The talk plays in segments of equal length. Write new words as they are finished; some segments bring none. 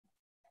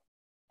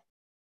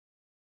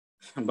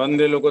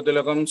वंदे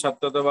लोकतिलकम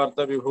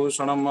सत्यवार्ता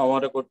विभूषणम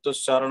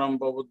अमरकोत्तचारणम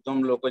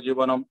प्रबुद्धम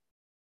लोकजीवनम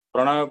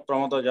प्रणय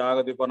प्रमोद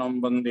जागदीपनम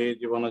वंदे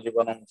जीवन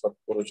जीवनम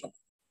सत्पुरुषम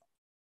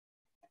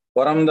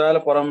परम दयाल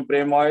परम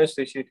प्रेमय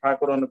श्री श्री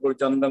ठाकुर अनुकूल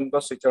चंदन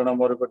श्री चरण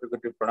मोर कोटि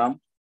कोटि प्रणाम।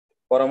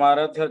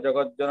 परमाराध्य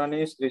जगत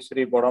जननी श्री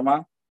श्री बड़मा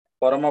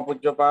परम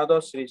पूज्यपाद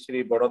श्री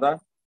श्री बड़दा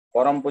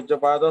परम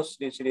पूज्यपाद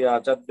श्री श्री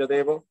आचार्य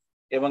देव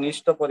एवं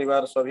इष्ट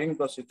परिवार सभी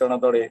श्री चरण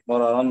दड़े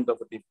मोर अनंत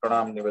कोटि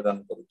प्रणाम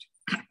निवेदन करुछि।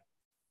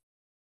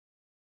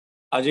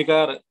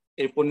 आजिकार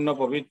ए पुण्य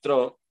पवित्र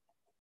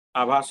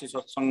आभासी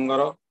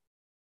सत्संगर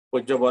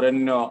पूज्य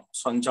वरेण्य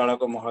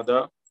संचालक महोदय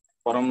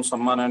परम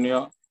सम्माननीय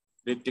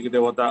ऋतिक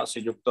देवता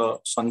श्रीयुक्त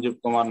संजीव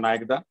कुमार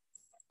नायकदा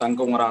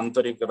तांको मोर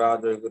आंतरिक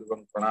राजय गुरु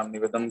प्रणाम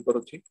निवेदन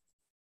करुछि।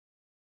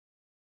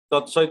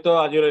 तत्सहित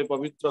आज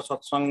पवित्र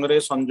सत्संग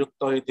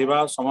संयुक्त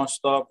होइथिबा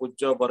समस्त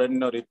पूज्य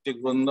वरेण्य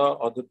ऋतिक वृंद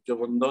अधुर्य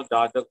वृंद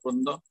जाजक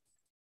वृंद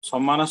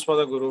सम्मानस्पद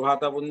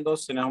गुरुभाता वृंद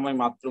स्नेहमय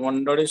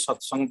मातृमंडली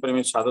सत्संग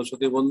प्रेमी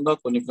साधुसुदी वृंद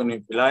कुनि कुनि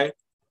पिलाए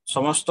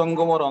समस्त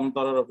मोर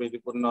अंतर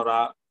प्रीतिपूर्ण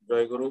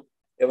जय गुरु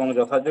एवं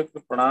यथायोग्य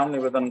प्रणाम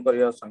निवेदन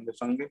करिया संगे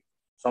संगे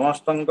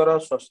समस्तंकर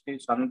स्वस्ति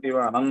शांति व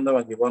आनंद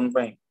व जीवन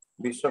पाई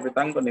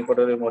विश्वपिता निकट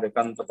में मोर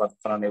एकांत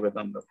प्रार्थना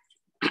निवेदन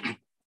रखुछि।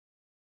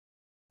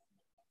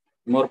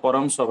 मोर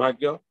परम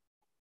सौभाग्य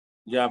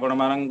जे आपण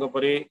मानक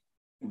परि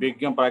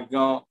विज्ञ प्राज्ञ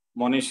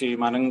मनीषी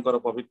मानकर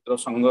पवित्र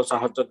संग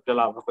साहचर्य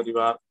लाभ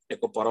करिवार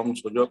एक परम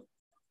सुजोग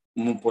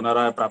मु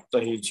पुनराय प्राप्त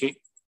होइछि।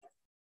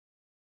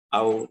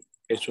 आउ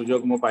ए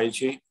सुजोग मु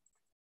पाइछि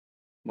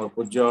मोर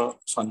पूज्य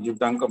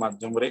संजीवतांक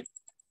माध्यम रे।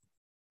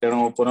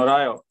 तेणु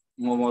पुनराय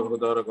मु मोर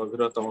हृदय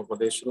गभीरतम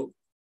उपदेश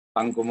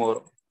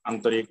मोर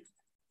आंतरिक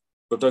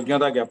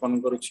कृतज्ञता ज्ञापन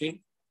करुछि,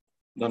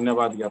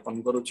 धन्यवाद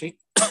ज्ञापन करुछि।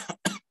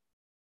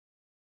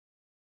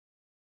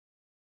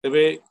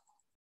 तेबे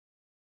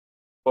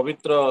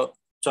पवित्र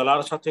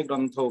चलार साथी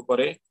ग्रंथ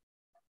उपरे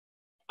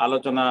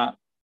आलोचना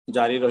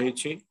जारी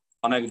रही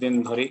अनेक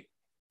दिन धरी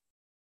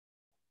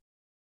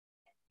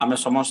आमे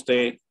समस्ते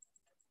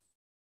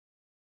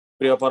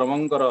प्रिय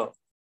परमंकर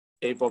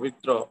ए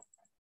पवित्र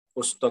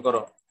पुस्तकर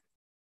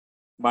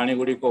बाणी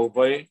गुड़िक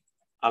उपरे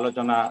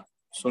आलोचना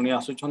शुणी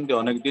आसुछन्ति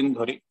अनेक दिन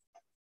धरी।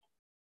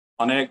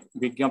 अनेक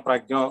विज्ञ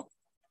प्राज्ञ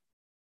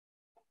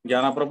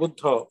ज्ञान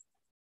प्रबुद्ध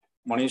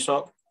मनीष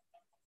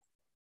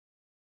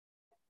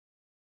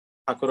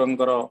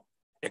ठाकुरंकर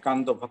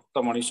एकांत भक्त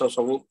मनीष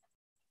सबू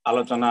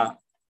आलोचना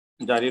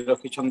जारी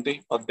रखिछन्ति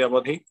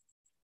अद्यावधि।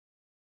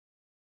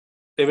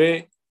 तेबे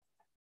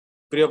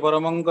प्रिय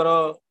परमंकर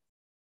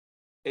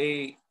ए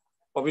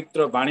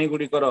पवित्र बाणी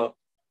गुड़िकर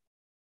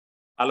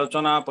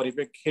आलोचना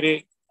परिप्रेक्षी रे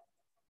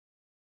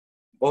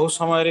बहु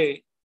समय रे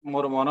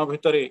मोर मन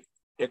भितरे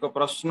एक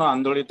प्रश्न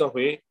आंदोलित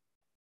हुए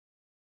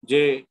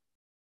जे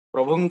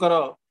प्रभुंकर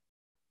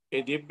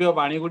ए दिव्य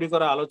बाणी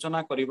गुड़िकर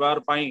आलोचना करिवार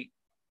पाई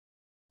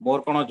मोर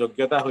कौन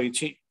योग्यता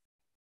होइछि,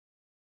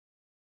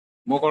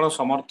 मो कौन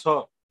समर्थ,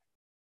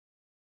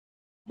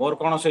 मोर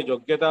कौन से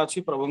योग्यता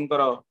अच्छी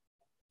प्रभुंकर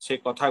से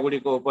कथा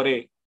गुड़िक उपरे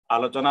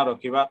आलोचना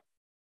रखिबा।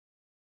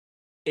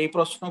 ए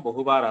प्रश्न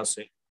बहुबार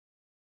आसे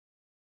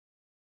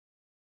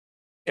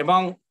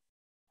एवं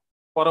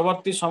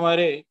परवर्ती समय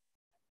रे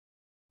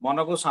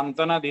मन को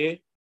सांत्वना दिए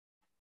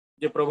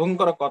जे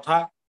प्रभुंकर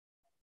कथा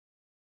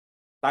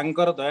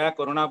तांकर दया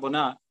करुणा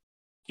बना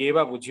किए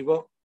बा बुझिबो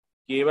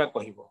किए बा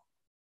कहिबो।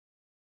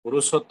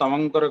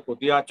 पुरुषोत्तमंकर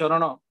कृति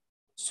आचरण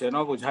से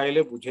न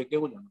बुझाइले बुझे के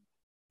बुझन।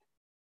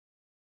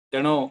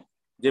 तेणु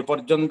जे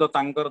पर्यंत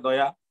तांकर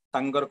दया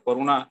तांकर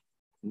करुणा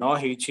न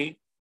होइछि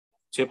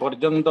से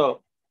पर्यंत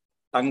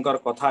तांकर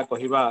कथा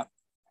कहिबा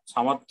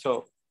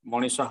सामर्थ्य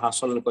मनीष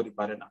हासिल करि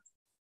पारे ना।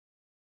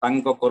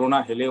 तांको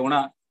करुणा हेले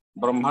उणा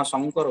ब्रह्मा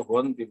शंकर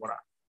हुअन्ति गुणा।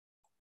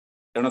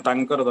 तेणु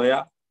तांकर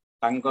दया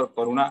तांकर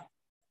करुणा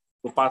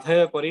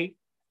उपाथय करी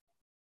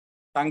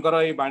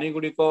तांकर ए बाणी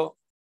गुड़िक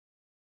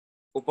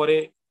उपरे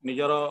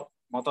निजर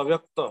मत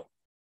व्यक्त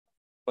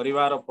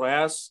करिवार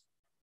प्रयास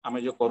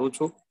आमे जो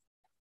करूछु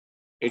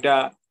एटा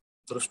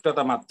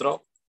दृष्टता मात्र।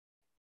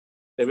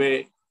 तेबे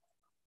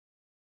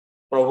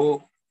प्रभु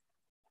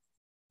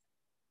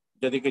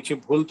यदि किसी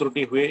भूल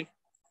त्रुटि हुए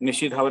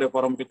निश्चित भाव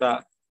परम पिता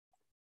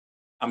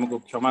आमको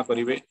क्षमा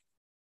करिवे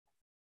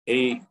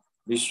यही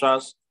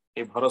विश्वास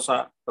ए भरोसा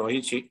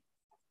रही।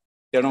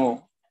 तेणु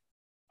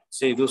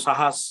से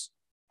दुसाहस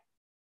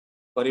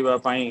करिबा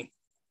पाई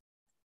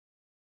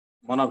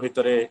मन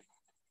भितरे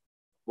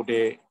गोटे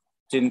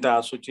चिंता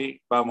आसुची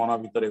बा मन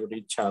भितरे गोटे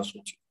इच्छा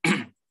आसुची।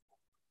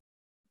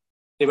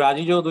 तेबे आज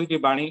जो दुईटी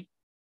बाणी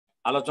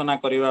आलोचना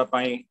करिबा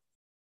पाई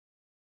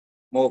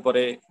मो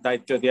उपरे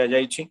दायित्व दिया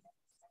जाइछि,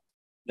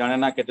 जाने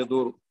ना केते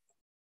दूर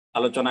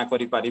आलोचना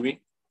करि पारिबी।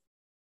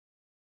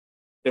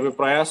 तेबे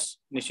प्रयास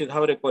निश्चित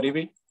भाव रे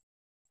करिबी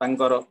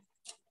तांकर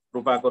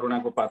कृपा करुणा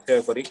को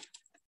पाथेय करी।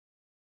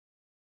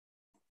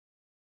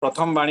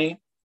 प्रथम बाणी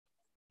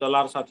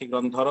चलार साथी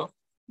ग्रंथर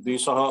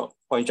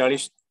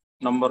 245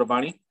 नंबर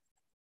बाणी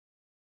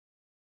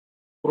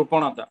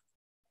कृपणता।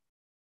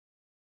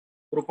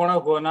 कृपण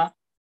हुअना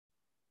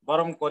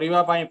बरम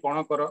करिबा पाई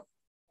पण कर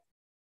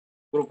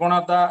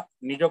कृपणता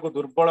निजको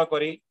दुर्बल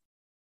करी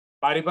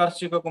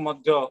पारिपार्श्विक को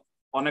मध्य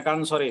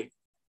अनेकांशरे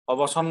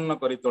अवसन्न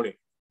करी तोड़े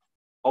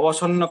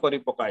अवसन्न करी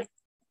पकाए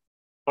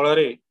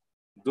फल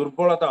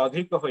दुर्बलता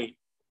अधिक होई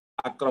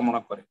आक्रमण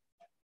करे।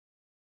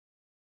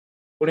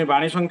 पुणी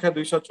बाणी संख्या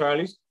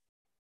 246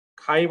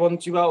 खाई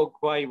बंचिबा और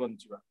खुआई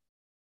बंचिबा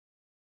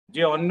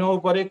जे अन्य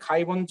उपरे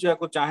खाई बंचिया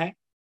को चाहे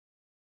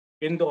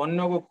किंतु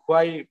अन्य को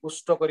खुआई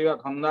पुष्ट करिवा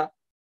धंदा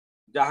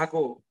जहाँ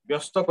को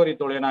व्यस्त करी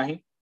तोले नाही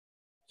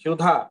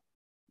क्षुधा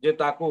जे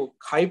ताकू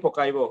खाई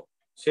पकाइबो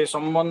से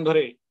संबंध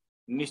रे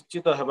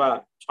निश्चित हेबा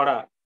छड़ा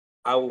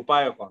आ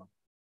उपाय कौन।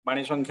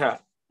 बाणी संख्या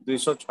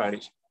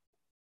 246।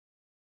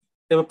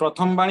 तेबे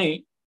प्रथम बाणी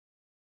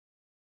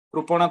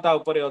कृपणता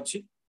उपरे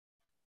अछि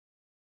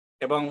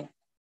एवं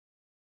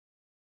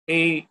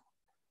एई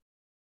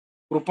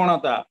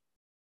कृपणता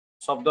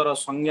शब्दर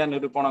संज्ञा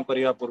निरूपण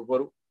करिया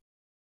पूर्वरु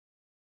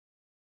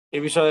ए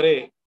विषय रे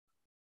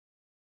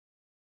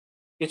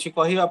किछि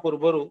कहिवा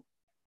पूर्वरु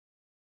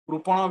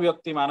कृपण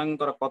व्यक्ति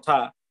मानकर कथा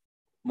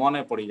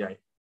मने पड़ी जाए।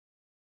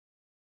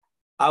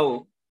 आउ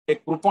ए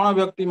कृपण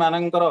व्यक्ति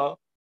मानकर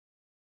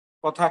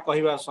कथा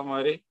कहिवा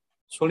समय रे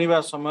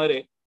सुनिबा समय रे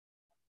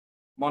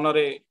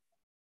मनरे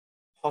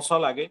हस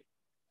लागे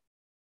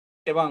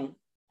एवं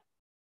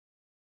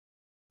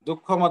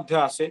दुख मध्य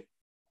आसे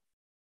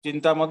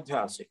चिंता मध्य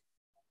आसे।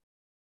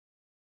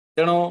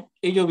 तेणु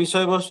ये जो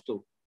विषय वस्तु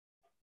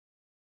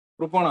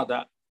कृपणता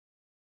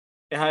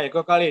यह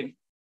एककालीन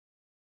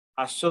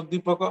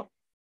हास्योद्दीपक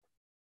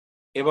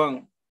एवं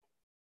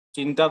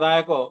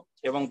चिंतादायक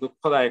एवं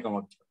दुखदायक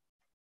मध्य।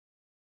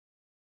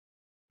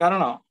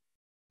 कारण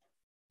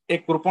ए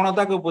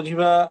कृपणता को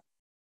बुझिबा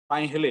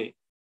पाई हेले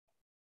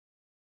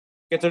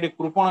केतोटी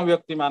कृपण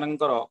व्यक्ति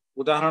मानकर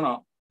उदाहरण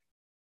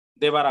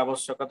देवार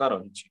आवश्यकता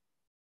रही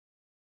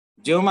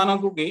जो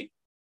मानकु कि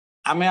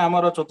आमे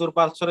आमर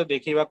चतुर्पार्श्व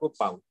देखा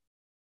पाऊ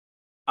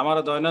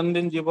आमर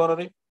दैनंदिन जीवन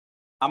रे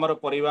आमर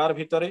परिवार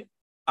भितरे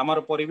आमर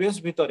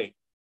परिवेश भितरे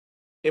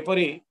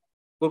एपरी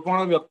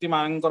कृपण व्यक्ति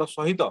मानकर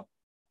सहित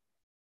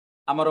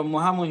आमर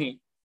मुहामुही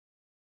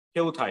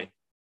हेउथाय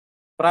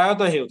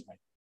प्रायतः हेउथाय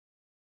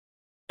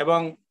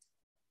एवं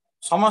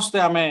समस्ते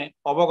आमे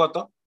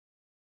अवगत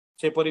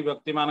सेपरी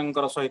व्यक्ति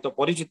मानकर सहित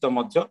परिचित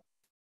मध्य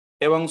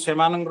एवं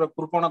सेमानଙ୍କର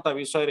कृपणता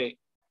विषय रे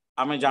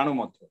आमे जानू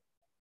मध्य।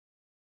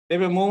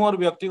 तेबे मो मोर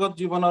व्यक्तिगत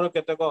जीवन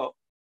केतेक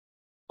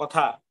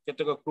कथा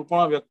केतेक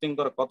कृपण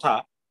व्यक्तिंकर कथा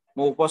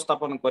मो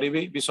उपस्थापन करी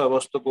विषय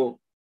वस्तु को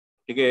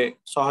टिके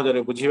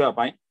सहजरे बुझीबा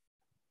पाई।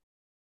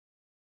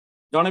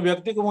 जने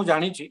व्यक्ति को मु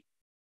जानिछि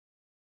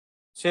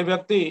से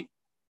व्यक्ति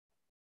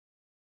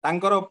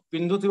तांकर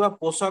पिंधुथिबा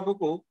पोशाक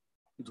को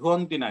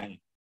धुअंती नाही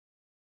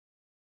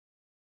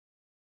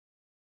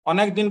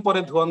अनेक दिन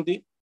पर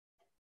धुअंती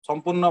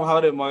संपूर्ण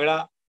भाव में मैला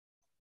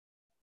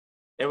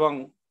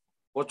एवं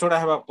कोचड़ा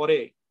हेबा परे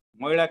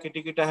मैला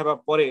किटिकिटा हेबा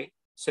परे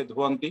से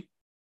धुअंती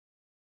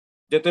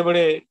जेते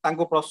बेले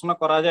तांको प्रश्न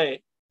करा जाए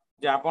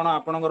जे आपण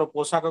आपणकर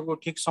पोशाक को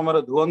ठीक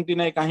समय धुअंती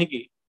नहीं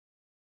कहीं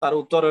तार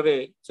उत्तर रे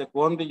से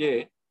कहती जे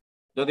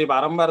जदि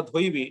बारंबार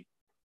धोईबी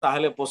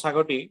ताहले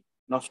पोशाकटी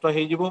नष्ट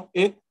हो जिवो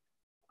एक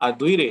आ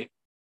दुई रे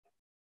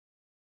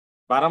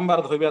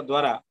बारंबार धोइबा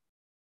द्वारा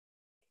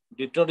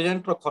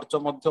डिटर्जेंट रो खर्च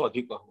मध्य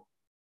अधिक हो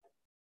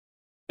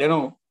तेणु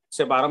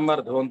से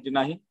बारंबार धोती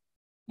नाही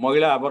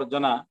महिला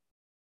आवर्जना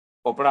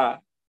कपड़ा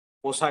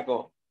पोशाक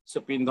से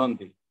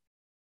पिंधती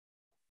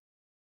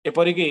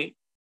एपरिकी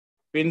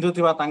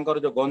पिंधुथिबा तांकर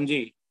जो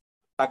गंजी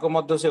ताको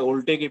मध्य से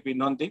उल्टे की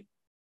पिंधती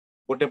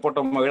गोटे पट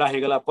मैला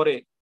हो गला परे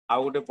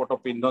आउ गोटे पट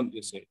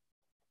पिंधती से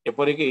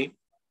एपरिकी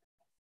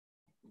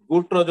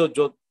बुट्र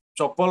जो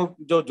चप्पल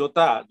जो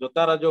जोता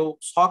जोतार जो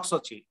सॉक्स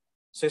अच्छी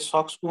से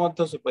सॉक्स को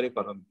मध्य से परी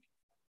करती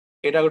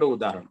एटा गोटे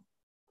उदाहरण।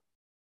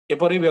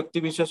 एपरी व्यक्ति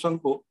विशेष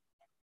को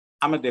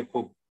आमे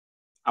देखू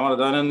आम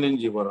दैनंदिन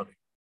जीवन में।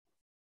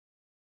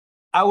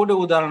 आ गोटे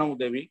उदाहरण मु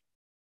देवी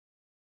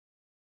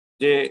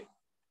जे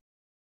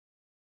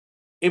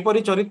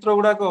एपरी चरित्र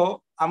गुड़ाक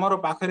आमर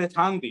पाखरे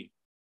थांती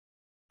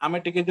आमे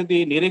टिके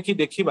जदि निरेखी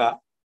देखिबा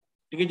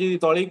टिके जदि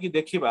तळीकी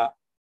देखिबा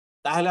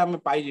ताहले आमे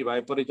पाइजिबा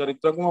एपरी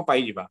चरित्र को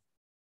पाइजिबा।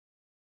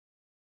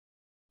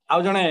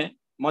 आउ जने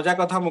मजा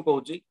कथा मु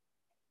कहूची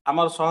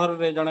आमर सहर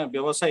रे जने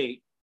व्यवसायी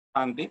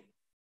थांती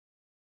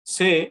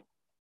से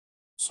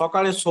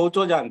सकाळे शौच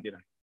जानती ना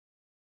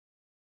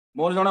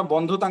मोर जने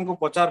बंधु तांको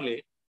पचारले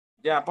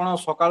जे आपण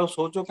सकाळु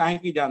शौच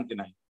काहेकी जानती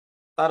ना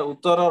तार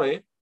उत्तर रे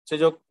से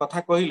जो कथा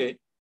कहिले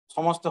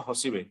समस्त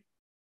हसिबे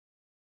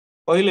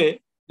कहले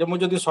जे मु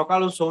जदि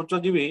सकाळु शौच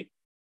जीवी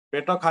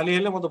पेट खाली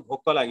हेले मते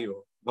भोक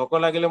लागिवो भोक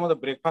लागिले मते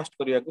ब्रेकफास्ट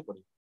करिया को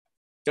पड़े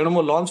तेणु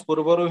मु लंच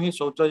पूर्व ही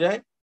शौच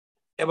जाए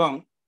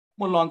एवं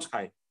मु लंच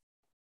खाए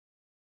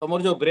तो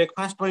मोर जो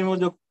ब्रेकफास्ट मु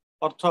जो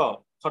अर्थ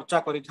खर्चा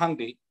करी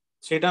थांती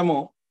सेटा मु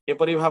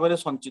एपरी भाव में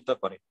संचित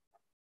करे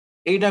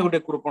एटा गोटे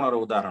कृपणर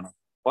उदाहरण।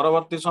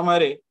 परवर्ती समय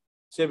रे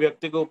से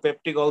व्यक्ति को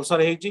पेप्टिक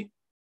अल्सर हेची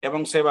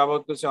एवं से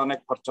बाबद से अनेक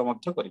खर्च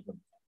मध्य करि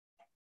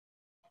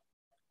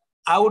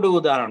आउ गोटे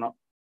उदाहरण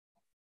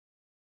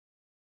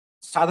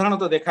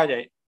साधारणतः देखा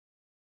जाए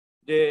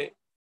जे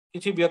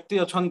किसी व्यक्ति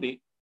अछंती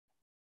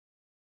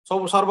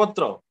सब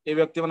सर्वत्र ये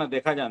व्यक्ति मैंने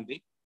देखा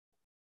जाती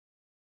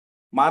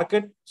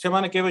मार्केट से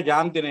माने केवे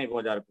जानती नहीं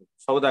बाजार को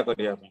सौदा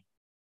करिया पे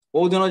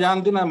कौ दिन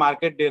जानती ना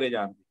मार्केट डे रे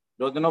जानती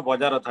जो दिन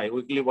बाजार थाए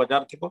वीकली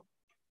बाजार थी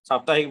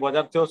साप्ताहिक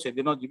बाजार थो से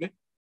दिन जीवे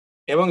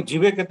एवं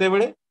जीवे केते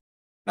बेले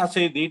ना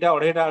से 2टा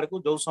 2:30 आड़ को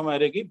जो समय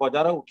रे कि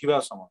बाजार उठिबा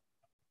समय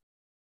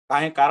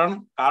काहे कारण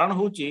कारण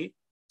होची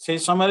से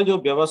समय जो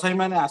व्यवसायी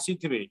माने आसी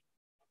थिबे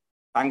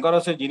तांकर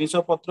से जिनिस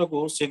पत्र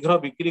को शीघ्र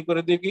बिक्री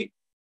कर दे कि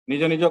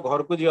निज निज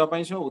घर को जीवा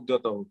पई से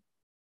उद्यत हो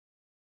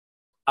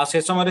आ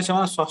से समय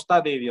से सस्ता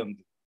दे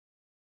दियंती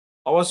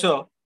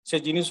अवश्य से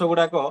जिनिस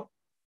गुड़ाक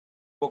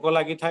पोक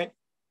लगी थाए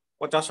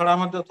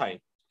पचासड़ा थाए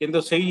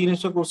किंतु से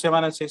जिनिस को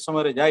से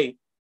समय जाई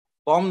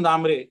कम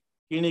दाम रे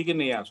किणिकी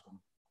नहीं आस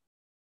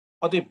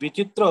अति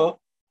विचित्र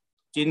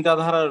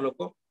चिंताधारा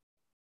लोक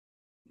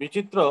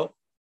विचित्र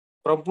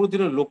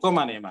प्रवृत्तिर लोक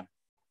माने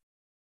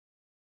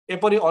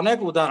एपरी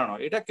अनेक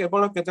उदाहरण यहाँ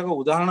केवल केतक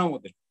उदाहरण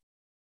मते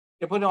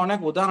एपरी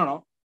अनेक उदाहरण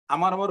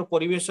आमर मोर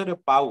परिवेश रे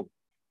पाऊ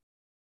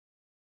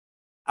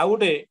आ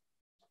गोटे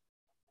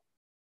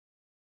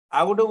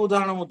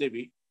उदाहरण मु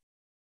देवी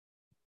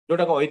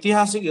जोटा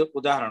ऐतिहासिक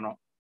उदाहरण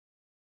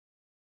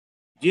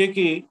जी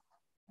कि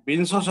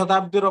 20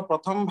 शताब्दीर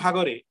प्रथम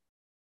भागरे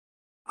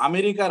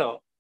अमेरिकार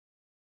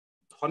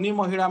धनी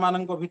महिला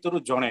मानक भितर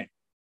जड़े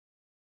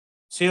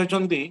से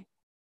होचंती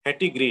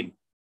हेटी ग्रीन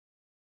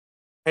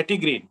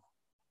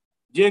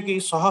जे कि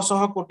शह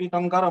शह कोटी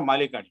टंकार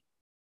मालिकाणी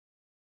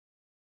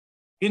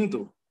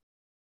किंतु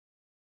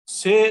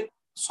से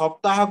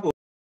सप्ताह को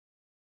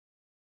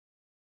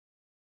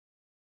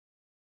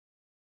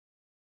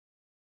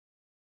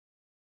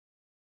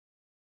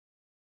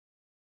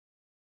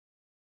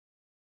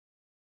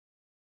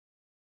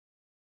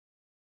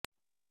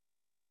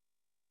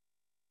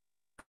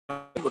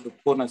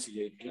फोन आसी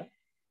जाइए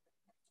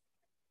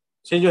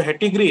से जो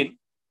हेटी ग्रीन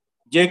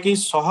जे कि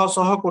शह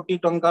शह कोटी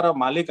टंकार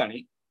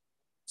मालिकाणी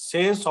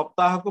से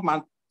सप्ताह को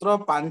मात्र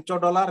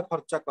 $5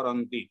 खर्चा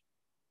करती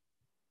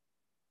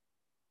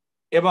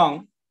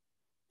एवं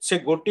से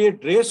गोटे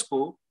ड्रेस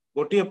को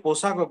गोटे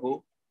पोशाक को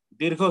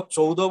दीर्घ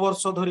 14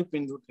 वर्ष धरी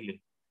पिंधुथिले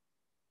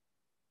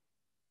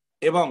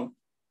एवं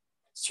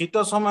शीत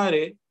समय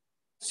रे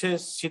से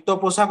शीत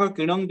पोशाक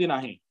किणती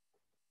नहीं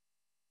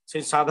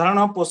से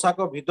साधारण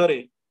पोशाक भितर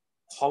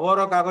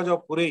खबर कागज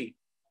पुरई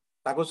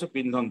ताको से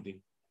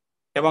पिंधती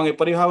एवं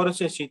एपरी भाव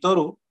से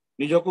शीतरु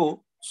निजको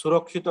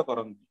सुरक्षित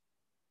करती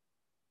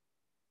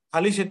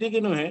खाली सेतिक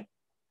नुहे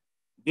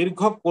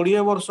दीर्घ 20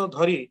 वर्ष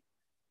धरी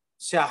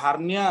से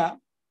हार्निया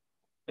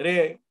रे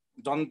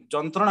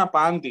जंत्रणा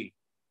पाती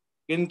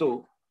किंतु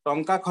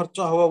टंका खर्च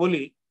हो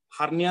बोली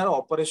हार्नियार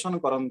ऑपरेशन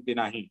करती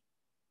नहीं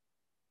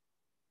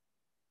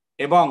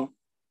एवं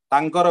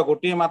तांकर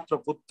गोटे मात्र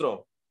पुत्र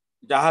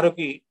जार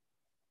कि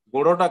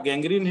गोड़टा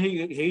गैंग्रीन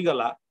ही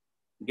गला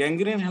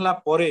गैंग्रीन हला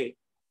परे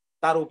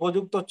तार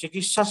उपयुक्त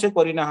चिकित्सा से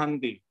करना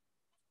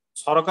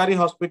सरकारी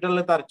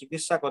हॉस्पिटल तार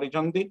चिकित्सा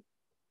करिसंती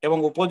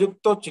एवं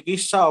उपयुक्त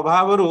चिकित्सा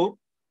अभाव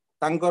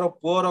तांकर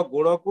पुअर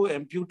गोड़ को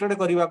एम्प्यूटेड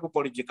करने को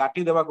पड़ी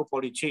काटी देवा को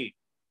पड़ी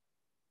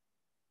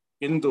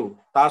किंतु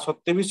ता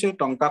सत्वे भी से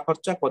टंका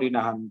खर्चा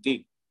करना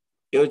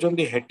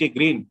हेटी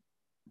ग्रीन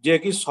जे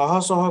कि शह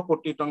शह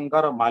कोटी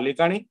टंकार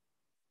मालिकाणी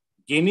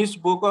Guinness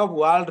book of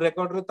world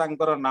record रे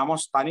तांकर नाम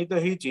स्थानित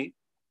होईची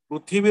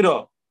पृथ्वीर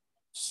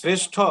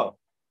श्रेष्ठ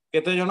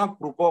केते जन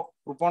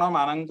कृपण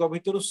मानक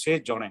भितर से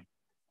जणे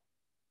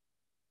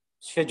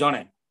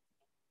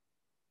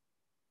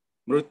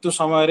मृत्यु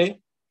समय रे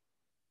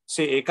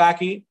से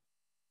एकाकी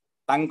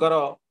तांकर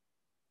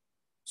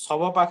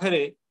सब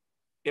पाखरे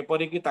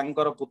एपरिकी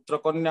तांकर पुत्र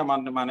कन्या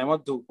माने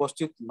मध्य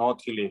उपस्थित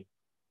नथिले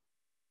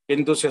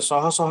किंतु से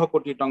शह शह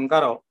कोटी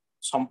टंकार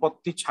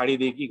संपत्ति छाड़ी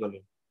देकी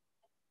गले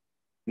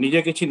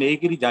निजे किछि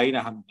नेइकिरी जाई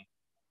नाहंती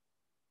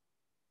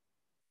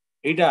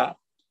एटा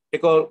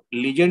एक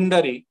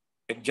लिजेंडरी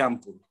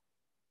एग्जांपल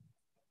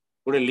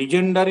गोटे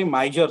लिजेंडरी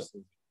माइजर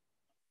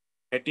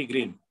हेटी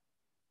ग्रीन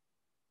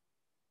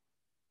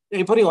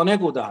एपरी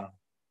अनेक उदाहरण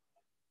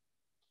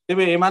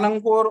तेबे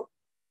एमानंकर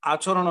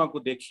आचरण को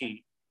देखी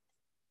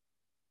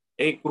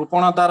ए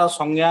कृपणतार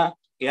संज्ञा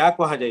या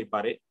कहा जाई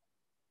पारे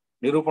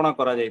निरूपण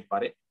करा जाई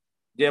पारे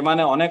जे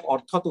माने अनेक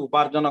अर्थ तो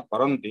उपार्जन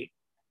करंती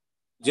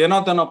जेन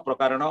तेन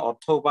प्रकार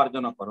अर्थ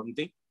उपार्जन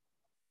करंती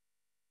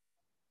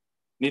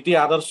नीति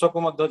आदर्श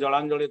को मध्य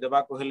जलांजलि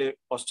देवा को हेले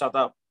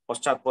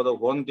पश्चातपद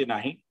हुअंती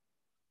नाही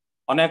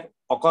अनेक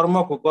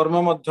अकर्म कुकर्म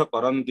मध्य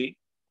करंती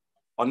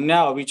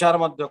अन्याय अविचार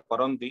मध्य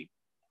करंती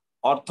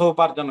अर्थ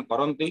उपार्जन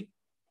करंती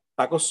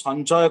ताको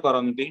संचय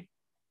करंती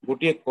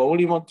गोटे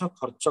कौड़ी मध्य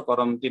खर्च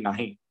करंती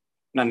नाही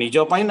ना निज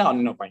पाई ना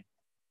अन्य पाई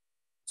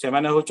से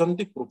माने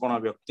होचंती कृपण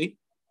व्यक्ति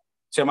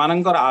से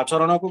मानकर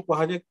आचरण को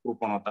कहा जाए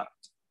कृपणता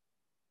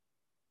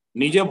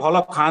निजे भल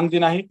खाती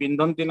नाही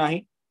पिंधती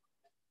नाही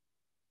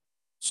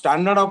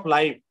स्टैंडर्ड ऑफ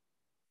लाइफ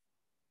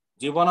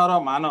जीवनर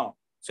मान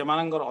से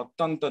मानकर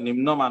अत्यंत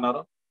निम्न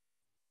मानर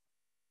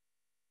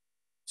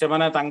से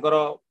माने तांकर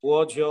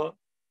पुओ झियो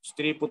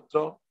स्त्री पुत्र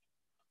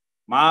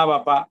माँ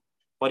बापा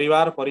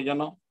परिवार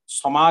परिजन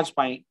समाज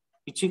पाई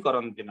किछि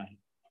करंती नाही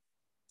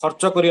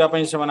खर्च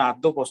करने से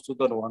आदौ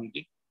प्रस्तुत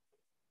रुहति।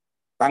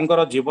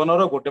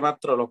 जीवनर गोटे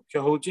मात्र लक्ष्य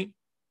होउची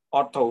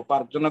अर्थ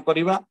उपार्जन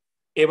करने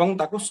एवं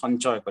ताकू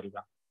संचय करने।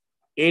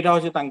 यहाँ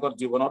हूँ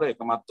जीवनर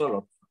एकमात्र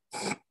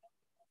लक्ष्य।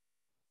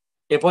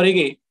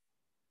 एपरिकी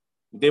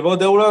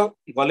देवदेउल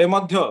गले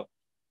मध्य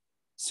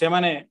से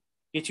माने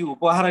किछि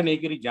उपहार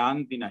नहीं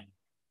जाती ना,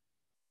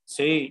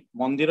 से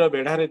मंदिर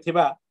बेढ़ारे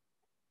थिबा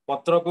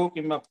पत्र को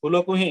किंबा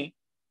फूल को ही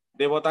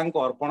देवता को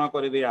अर्पण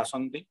कर दे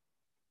आसंती,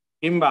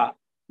 किंबा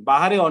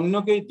बाहर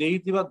अन्य कई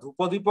देइथिबा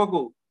धूप दीप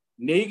को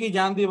नेकी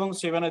जाती एवं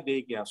से माने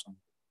देकी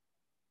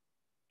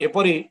आसंती।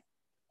 एपरी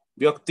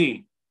व्यक्ति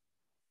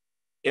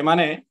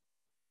एमाने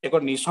एक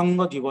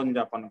निसंग जीवन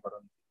यापन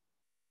करती,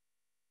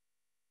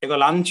 एक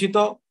लांछित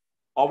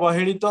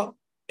अवहेलित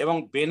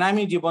एवं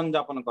बेनामी जीवन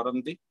यापन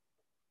करती।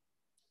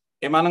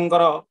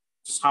 एमानंकर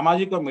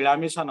सामाजिक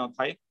मिलामिशा न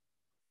थाए,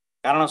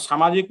 कारण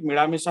सामाजिक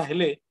मिलामिशा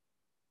हेले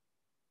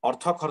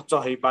अर्थ खर्च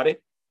हो पारे।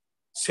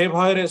 से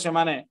भय से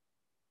माने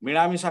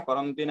मिलामिशा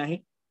करती नहीं,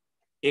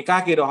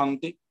 एकाकी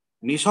रहती,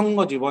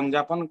 निसंग जीवन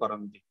यापन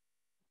करती।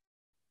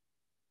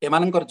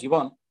 एमानंकर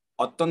जीवन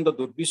अत्यंत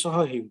दुर्विषह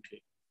हो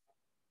उठे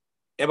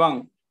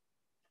एवं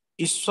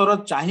ईश्वर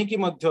चाहिकी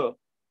मध्य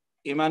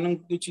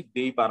एमानंकु किछि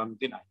देई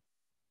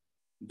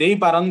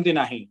पारंती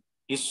नाही।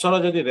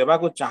 ईश्वर जदि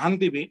देवाको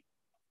चाहंती भी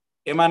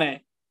एमाने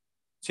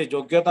से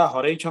योग्यता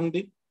हरई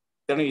छंती,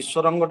 तेणु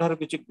ईश्वर ठार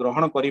किछि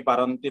ग्रहण करि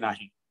पारंती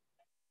नाही।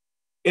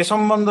 ए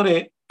संबंध रे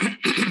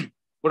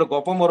गोटे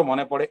गप मोर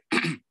मने पड़े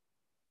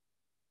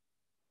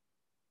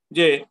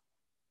जे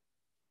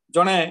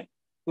जड़े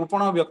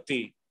कृपण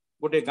व्यक्ति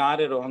गोटे गाँव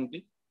रे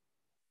रहंती।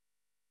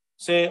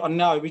 से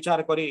अन्य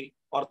अविचार करी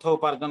अर्थ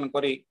उपार्जन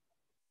करी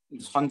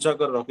संचय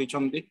कर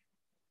रखिछंती,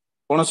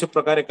 कौन से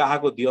प्रकार क्या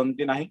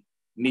दियंती नाही,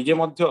 निजे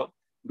मध्य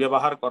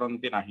व्यवहार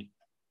करती नाही।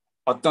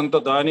 अत्यंत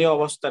दयनीय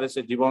अवस्था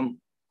से जीवन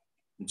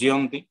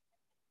जीवंती।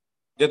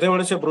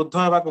 जेतेबेले से वृद्ध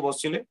होगा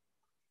बसिले,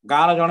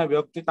 गाँव जड़े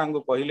व्यक्ति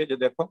कहले जे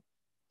देख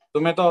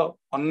तुम्हें तो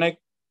अनेक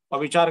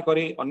अविचार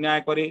करी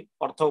अन्याय करी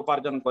अर्थ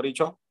उपार्जन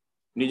करिछ,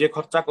 निजे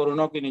खर्चा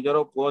करुन कि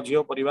निजर पुओ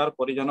झील परिवार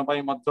परिजन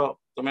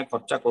तुम्हें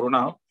खर्चा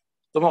करुना,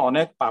 तुम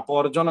अनेक पाप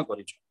अर्जन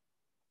करिछ।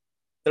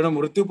 तेणु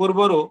मृत्यु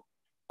पूर्वर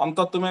अंत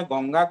तुम्हें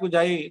गंगा को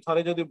जाई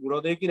थरे जदि बुड़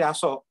देकी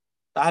आस,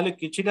 ताहले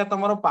किछिटा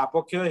तुमर पाप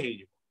क्षय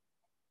हो।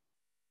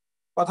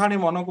 कथाटी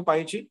मन को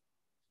पाई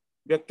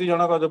व्यक्ति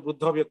जनक जो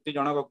वृद्ध व्यक्ति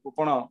जनक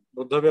कृपण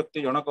वृद्ध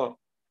व्यक्ति जनक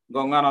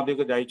गंगा नदी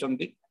को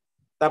जाइछंती,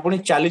 पुणी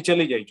चाली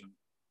चाली जाइछंती।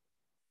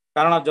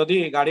 कारण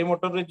जदि गाड़ी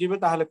मोटर रे जीवे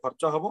ताहले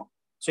खर्च हबो,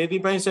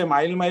 सेदिपई से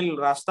माइल माइल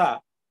रास्ता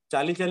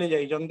चाली चाली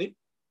जाइछंती।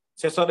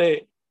 शेष रे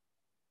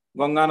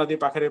गंगा नदी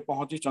पाखरे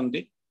पहुंची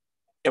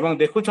एवं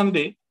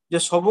देखुछंती जे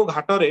सबु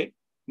घाटरे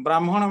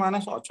ब्राह्मण माने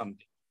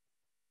अछंती।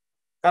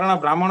 कारण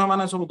ब्राह्मण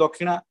माने सब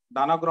दक्षिणा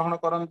दान ग्रहण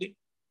करती,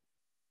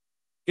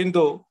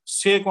 किंतु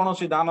से कौन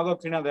सी दान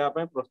दक्षिणा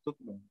देवाई प्रस्तुत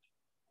नुह।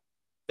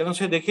 तेणु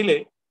से देखिले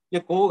जे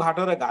कौ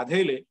घाटरे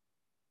गाधेले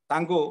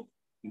तांको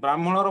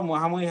ब्राह्मणर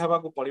मुहामुही होगा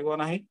पड़ो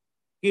ना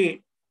कि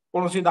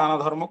कौन सी दान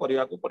धर्म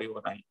करने को पड़ो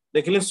ना।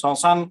 देखिले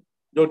श्मशान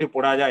जो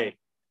पड़ा जाए,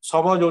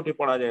 शव जो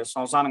पड़ा जाए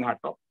श्मशान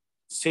घाट,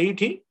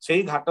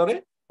 से घाटरे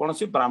कौन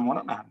सी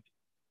ब्राह्मण ना।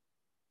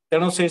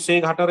 तेणु से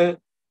घाटरे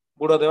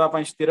बुड़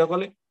देवाई स्थिर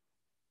कले।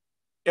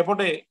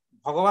 एपटे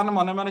भगवान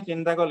मने मने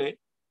चिंता कले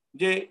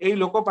जे एई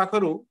लोक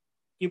पाखरु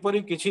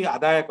किपरि किछि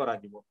आदाय करा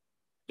जिवो।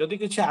 जदि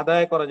किछि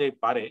आदाय करा जाई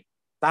पारे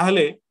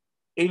ताहले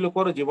एई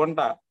लोकर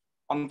जीवनटा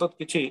अंतत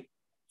किछि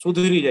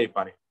सुधुरी जाई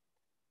पारे,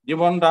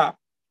 जीवनटा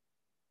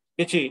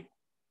किछि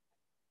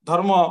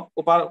धर्म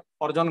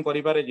अर्जन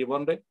करि पारे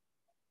जीवन रे,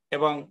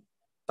 एवं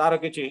तार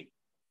किछि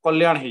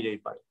कल्याण हो जाई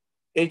पारे।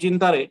 एई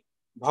चिंतारे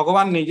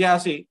भगवान निजे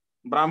आसी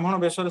ब्राह्मण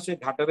बेशर से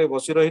घाटरे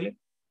बसी रहिले।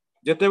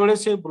 जेतेबेले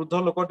से वृद्ध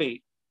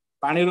लोकटी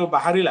पानी रो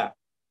बाहरिला,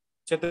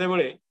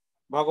 सेतेबेले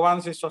भगवान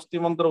से स्वस्ति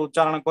मंत्र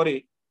उच्चारण करी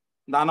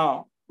दान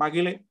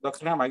मागिले,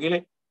 दक्षिणा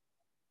मागिले।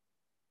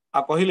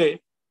 आ कहिले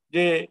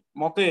जे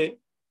मते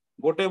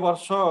गोटे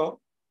वर्ष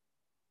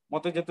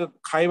मते जते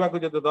खाइबा को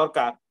जते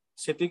दरकार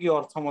सेतिकी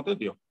अर्थ मते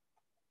दियो।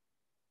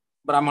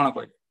 ब्राह्मण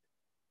कहिले।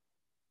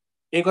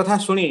 ए कथा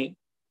सुनी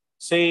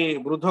से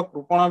वृद्ध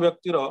कृपण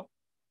व्यक्तिर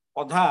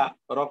अधा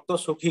रक्त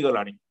सुखी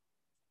गलानी।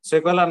 से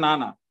कहला ना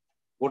ना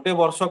गोटे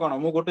वर्ष कौन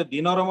मु गोटे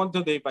दिनर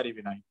मध्य दे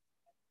पारिबि नाही,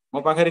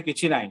 मो पाखरे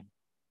किछि नाही।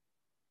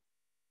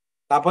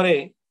 तापरे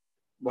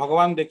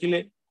भगवान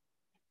देखिले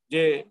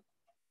जे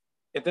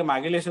एते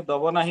मागिले से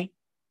दब नाही,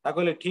 ता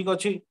कहले ठीक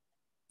अछि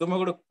तुम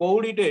गोटे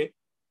कौड़ीटे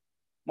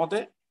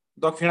मते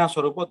दक्षिणा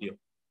स्वरूप दियो,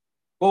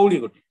 कौड़ी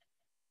गोटे।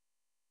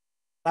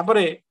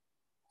 तापरे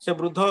से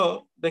वृद्ध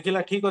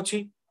देखिला ठीक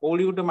अछि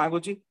कौड़ी गोटे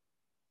मागुची,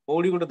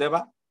 कौड़ी गोटे देवा।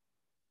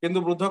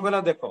 किंतु वृद्ध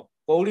कहला देख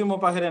कौड़ी मो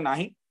पाखरे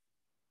नाही,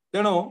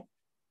 तेणु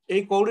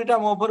एई कौड़ीटा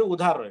मो पर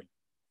उधार रहे,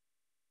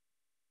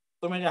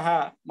 तुम्हें जहाँ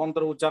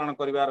मंत्र उच्चारण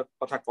करिवार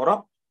कथा कर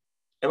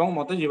एवं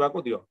मते जीवा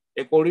को दियो।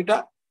 ए कौड़ीटा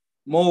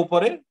मो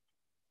उपरे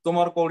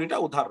तुमर कौड़ीटा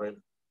उधार रहे।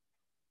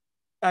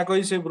 या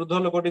कही से वृद्ध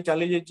लोकटी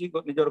चली जाइए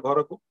निजर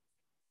घर को।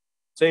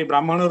 से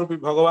ब्राह्मण रूपी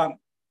भगवान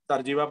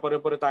तार जीवा परे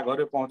परे ता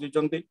घरे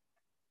पहुंची।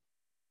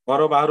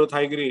 घर बाहर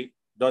थी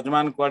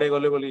जजमान कुआड़े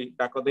गले बोली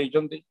डाक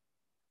देइचंती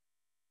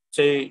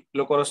से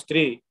लोकर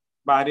स्त्री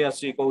बाहरी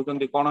आसी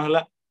कहउचंती कौन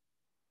है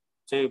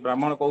से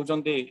ब्राह्मण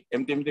कहउचंती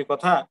एमती एमती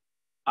कथा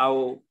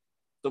आउ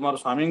तुम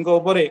स्वामी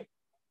उपरे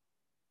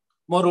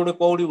मोर गोटे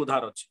कौड़ी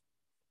उधार अच्छी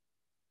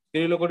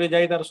स्त्री लोकटे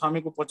जाई तार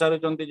स्वामी को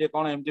पचारुचंती जे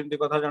कौन एमती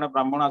कथा जने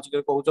ब्राह्मण आसिक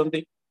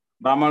कहउचंती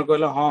ब्राह्मण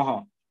कहले हाँ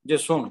हाँ जे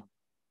सुन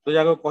तू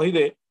जाक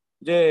कहीदे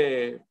जे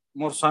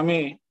मोर स्वामी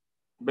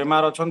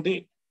बेमार अछंती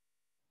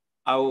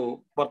आउ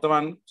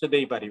वर्तमान से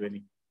देई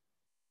पारिबेनी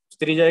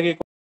स्त्री जाए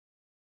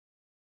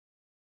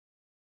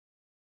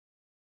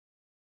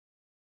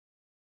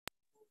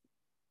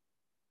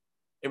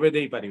एबे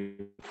देई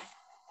पारिबे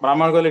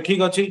ब्राह्मण कहले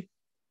ठीक अच्छी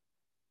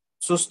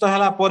सुस्थ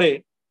है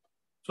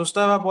सुस्थ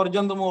होगा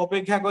पर्यंत मु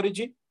अपेक्षा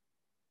करिछि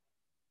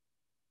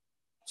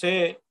से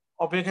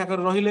अपेक्षा कर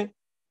रहिले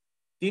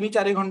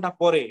 3-4 घंटा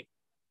परे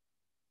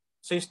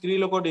से स्त्री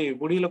लोकटी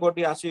बुढ़ी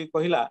लोकटी आसी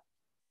कहला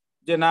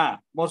जे ना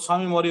मोर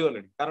स्वामी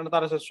मरीगले कारण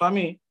तार से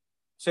स्वामी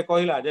से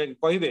कहला जे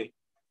कहीदे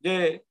जे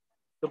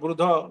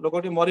वृद्ध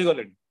लोकटी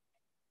मरीगले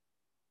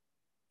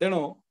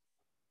तेणु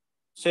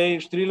से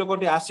स्त्री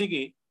लोकटी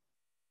आसिकी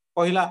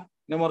कहला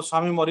ने मोर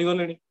स्वामी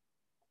मरीगले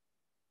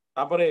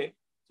तापरे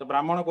से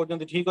ब्राह्मण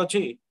कहते ठीक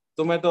अच्छी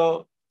तुम्हें तो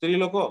स्त्री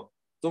लोक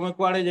तुम्हें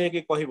कुआड़े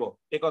जाकि कहब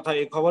ए कथा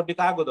ए खबर टी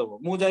क्या दब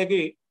मु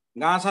जाकि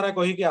गाँ सारा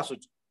कहीकि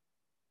आसुची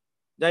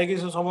जाकि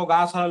सब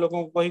गाँ सारा लोक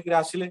कहीकि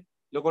आसिले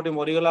लोकटी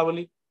मरीगला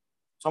बोली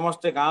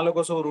समस्ते गाँ लोक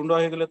सब रुंड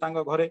होगले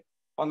घरे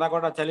कंदा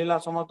कटा चलला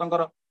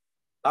समस्तଙ୍କର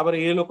तापर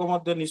ये लोक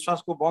मध्य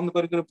निश्वास को बंद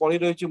करके पड़ी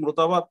रही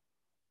मृतवत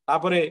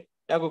तापर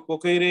या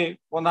कोकईरे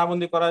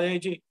बंधाबंदी करा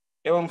जायछि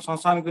एवं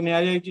श्मशान को निया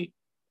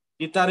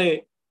चितारे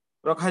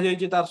रखा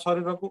जायछि तार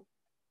शरीर को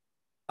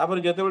तापर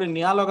जेते बड़े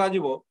निया लगा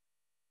जीवो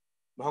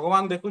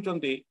भगवान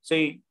देखुचंती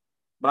से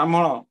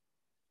ब्राह्मण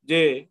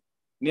जे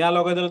निया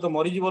लगेदेले तो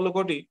मरीजीव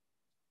लोकटी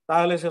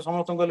ताहले से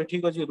समस्त कहले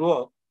ठीक अच्छे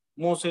रुह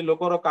मु से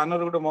लोकर कान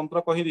गोटे मंत्र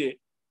कहीदिए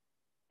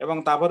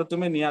एवं तापर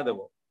तुम्हें निया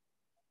देव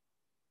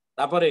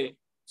तापर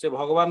से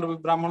भगवान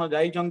ब्राह्मण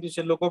जाइछंती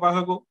से लोक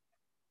पाखक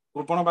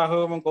कृपण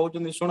पाखक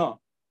कहउचंती शुण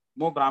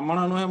मो ब्राह्मण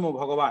नुहे मो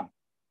भगवान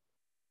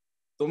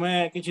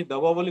तुम्हें किसी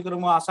दब बोलिक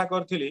मु आशा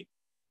करी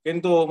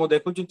किंतु मु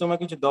देखुची तुम्हें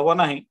किसी दब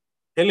ना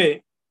हेले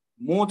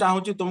मु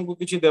चाहूँगी तुमको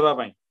किसी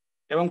देवाई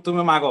एवं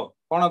तुम्हें माग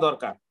कौन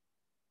दरकार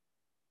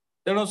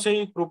तेणु से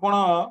कृपण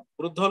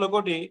वृद्ध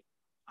लोकटी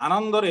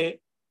आनंदरे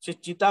से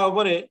चिता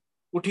उपरे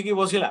उठिकी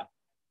बसिला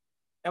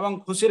एवं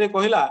खुशी रे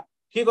कहला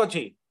ठीक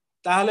अच्छी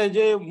ताहले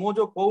जे मो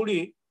जो कौड़ी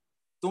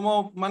तुम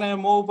माने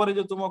मो ऊपर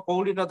जो तुम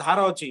कौड़ीटा धार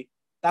अच्छी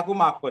ताकू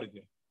माफ कर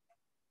दियो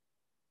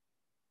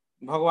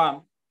भगवान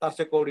तार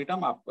से कौड़ीटा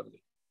माफ कर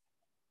दिए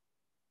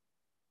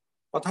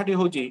कथाटी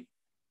होची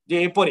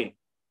जे एपरी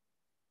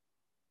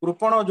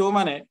कृपण जो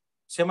माने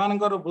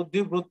सेमानकर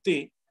बुद्धि वृत्ति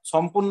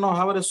संपूर्ण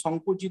भाव में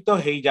संकुचित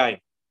हो जाए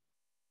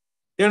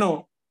तेणु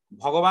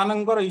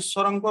भगवानंकर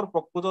ईश्वरंकर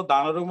प्रकृत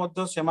दान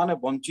मध्य सेमाने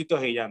वंचित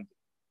हो जाती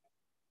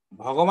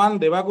भगवान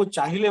देवाकू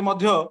चाहिए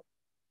मध्य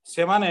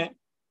सेमाने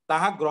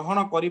ताहा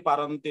ग्रहण करि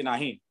पारंती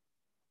नाही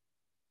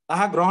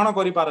ताहा ग्रहण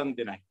करि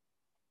पारंती नाही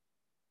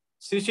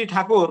श्री श्री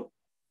ठाकुर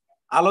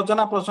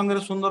आलोचना प्रसंग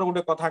सुंदर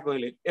गोटे कथा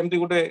कहले एमती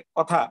गोटे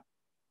कथा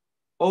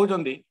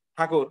कहउचंदी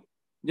ठाकुर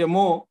जे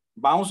मो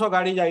बाउंस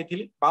गाड़ी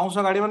जाइथिली बाउंस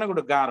गाड़ी माने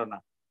गोटे गाँव ना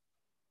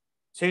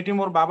सेठी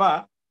मोर बाबा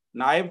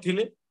नायब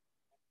थिले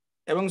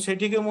एवं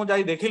सेठी के मु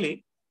जाई देखिली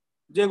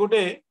जे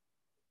गोटे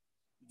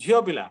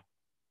झियो पिला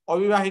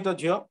अविवाहित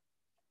झियो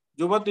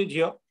युवती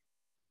झियो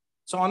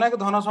से अनेक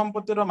धन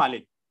संपत्तिर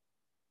मालिक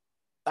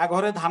ता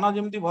घरे धान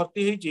जमती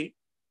भर्ती होईची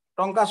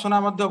टंका सोना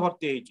मध्य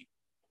भर्ती होईची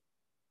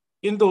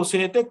किंतु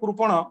से एते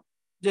कृपण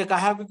जे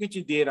काहा को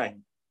किछि दिए नाही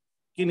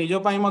कि निज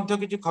पई मध्य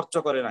किछि खर्च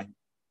करे नाही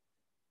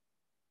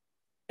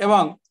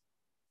एवं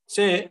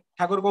से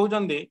ठाकुर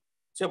कहउचंदी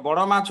से बड़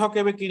माछ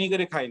केबे किणी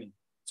करे खाएनी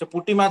से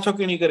पुटी माछ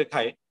किणी करे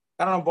खाए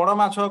कारण बड़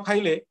माछ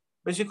खाइले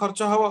बेसी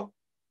खर्च हबो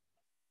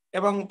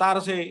एवं तार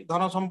से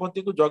धन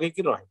संपत्ति को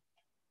जगिकी रहे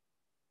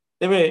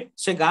तेबे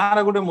से गाँव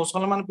रे गोटे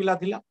मुसलमान पिला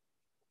थिला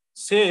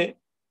से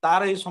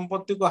तार ये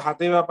संपत्ति को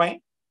हाथेवा पाई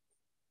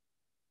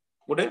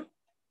गोटे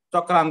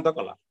चक्रांत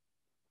कला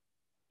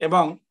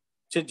एवं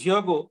से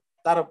झील को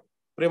तार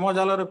प्रेम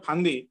जाल रे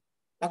फांदी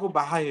ताको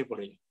बाहा हे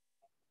पड़े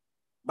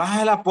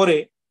बाहा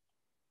परे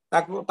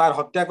ताको तार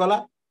हत्या कला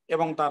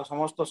एवं तार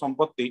समस्त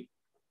संपत्ति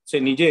से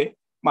निजे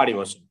माड़ी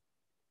बसे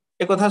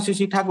एक कथा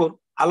श्री ठाकुर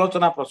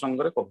आलोचना प्रसंग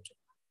में कहते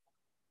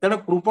तेणु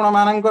कृपण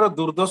मानकर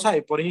दुर्दशा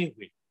एपरी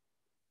हुए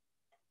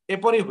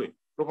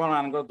कृपण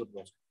मानकर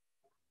दुर्दशा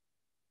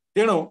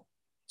तेणु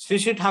श्री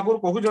श्री ठाकुर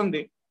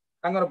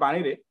कहते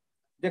बाणी रे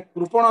जे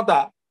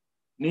कृपणता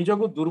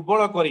निजको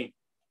दुर्बल करी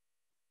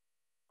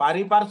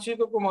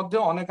पारिपार्श्विक को मध्य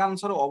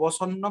अनेकांशर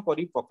अवसन्न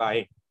करी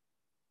पकाए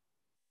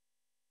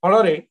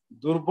फल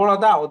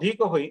दुर्बलता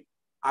अधिक होई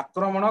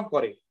आक्रमण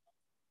करे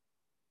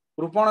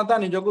कृपणता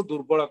निजको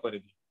दुर्बल कर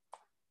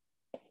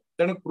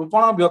तेणु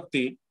कृपण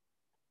व्यक्ति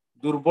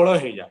दुर्बल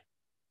हो जाए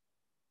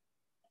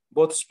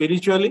बोथ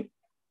स्पिरिचुअली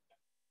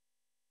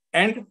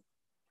एंड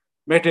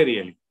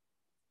मेटेरियली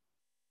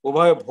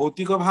उभय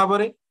भौतिक भाव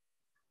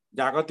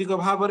जागतिक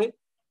भाव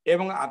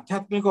एवं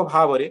आध्यात्मिक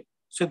भाव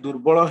से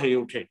दुर्बल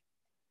हो उठे,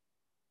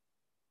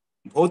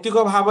 भौतिक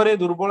भाव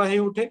दुर्बल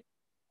हो उठे,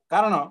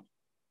 कारण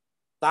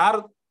तार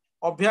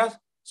अभ्यास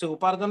से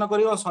उपार्जन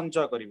करिव,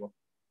 संचय करिव,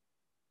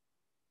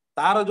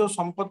 तार जो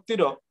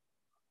संपत्तिर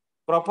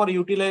प्रॉपर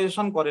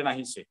यूटिलाइजेशन करे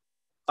नाही, से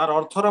तार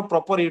अर्थर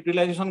प्रॉपर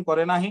यूटिलाइजेशन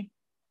करे नाही,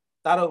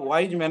 तार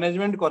वाइज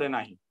मैनेजमेंट करे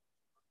नाही,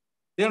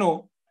 तेणु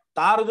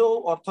तार जो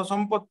अर्थ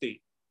संपत्ति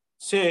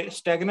से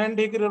स्टैग्नेंट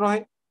होकर रहे,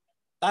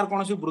 तार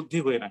कौन सी वृद्धि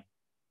हुए ना।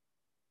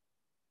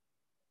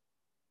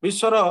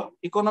 विश्वर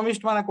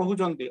इकोनोमिस्ट माने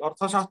कहउचंती,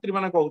 अर्थशास्त्री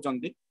माने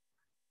कहउचंती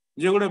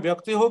जे गोटे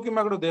व्यक्ति हो कि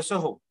गोटे देश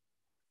हो,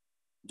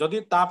 जदि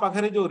ता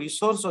पाखरे जो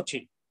रिसोर्स अच्छी,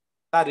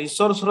 ता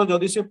रिसोर्स रो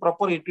जदि से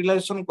प्रॉपर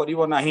यूटिलाइजेशन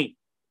करिवो नाही,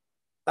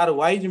 तार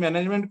वाइज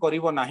मैनेजमेंट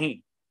करिवो नाही,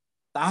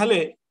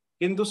 ताहले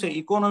किंतु से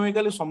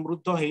इकोनॉमिकली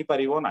समृद्ध हो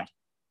पारिबो नाही,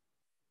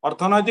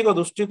 अर्थनैतिक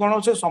दृष्टिकोण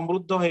से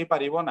समृद्ध हो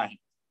पारिबो नाही।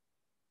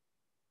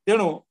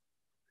 तेणु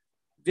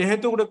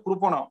जेहेतु गोटे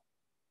कृपण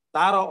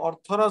तार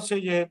अर्थर से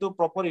जेहेतु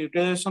प्रॉपर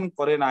यूटिलाइजेशन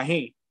करे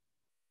नाही,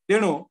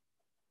 तेणु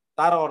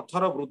तार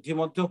अर्थर वृद्धि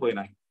मध्य होए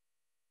नाही,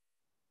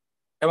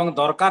 एवं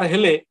दरकार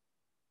हेले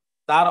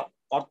तार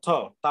अर्थ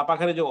ता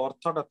पाखरे जो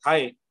अर्थटा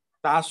थाए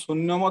ता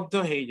शून्य मध्य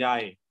हो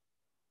जाए।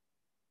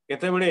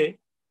 केतेबेले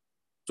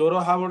चोर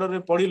हावड़े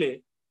पड़िले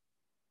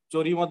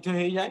चोरी मध्य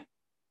हो जाए।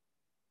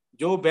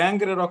 जो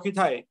बैंक रे रखी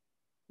थाए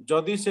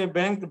जदि से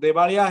बैंक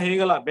देवालिया हो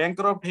गला,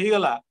 बैंकरप्ट हो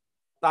गला,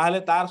 ताहले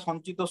तार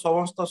संचित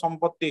समस्त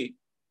संपत्ति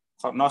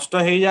नष्ट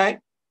हो जाए,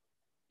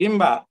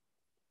 किंबा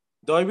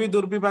दैवी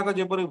दुर्विपाक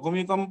जेपरी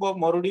भूमिकंप,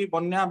 मरुड़ी,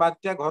 बन्या,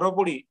 बात्या, घर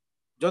पोड़ी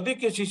जदि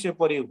किसी से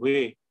परी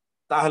हुए,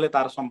 ताहले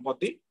तार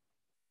संपत्ति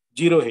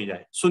जीरो हो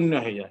जाए, शून्य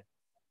हो जाए।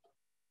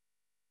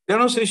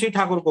 तेणु श्री श्री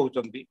ठाकुर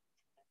कहउचंती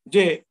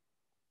जे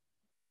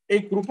ए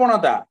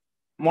कृपणता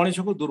मनीष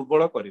को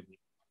दुर्बल कर दी,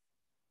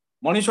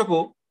 मनीष को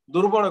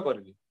दुर्बल कर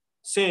दी,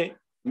 से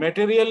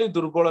मेटेरियली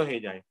दुर्बल हो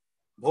जाए,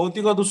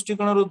 भौतिक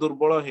दृष्टिकोण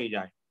दुर्बल हो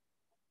जाए,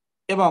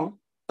 एवं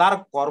तार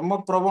कर्म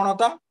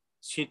प्रवणता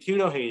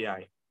शिथिल हो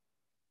जाए,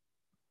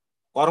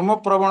 कर्म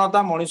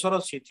प्रवणता मनीषर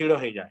शिथिल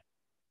हो जाए।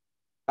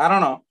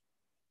 कारण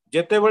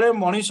जेतेबेले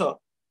मनीष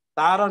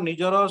तार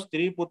निजर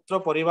स्त्री पुत्र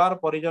परिवार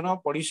परिजन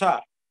पड़िशा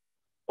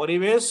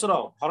परिवेश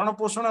भरण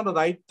पोषण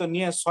दायित्व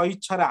निये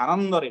स्वेच्छा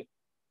आनंद रे,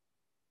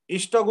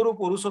 इष्टगुरु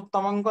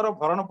पुरुषोत्तमंकर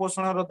भरण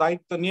पोषण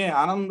दायित्व निये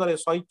आनंद रे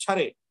स्वेच्छा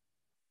रे,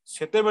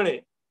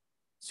 सेतेबेले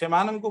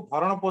सेमानंकु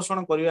भरण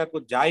पोषण करिया को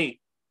जाई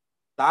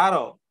तार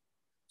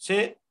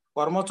से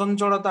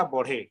कर्मचंचलता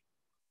बढ़े,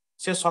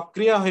 से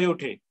सक्रिय हो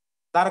उठे,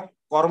 तार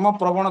कर्म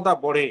प्रवणता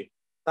बढ़े,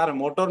 तार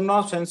motor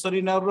nerve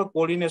sensory nerve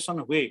coordination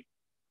हुए।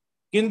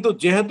 किंतु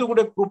जेहेतु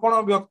गोटे कृपण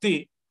व्यक्ति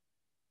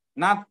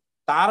ना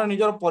तार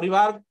निजर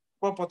परिवार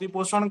को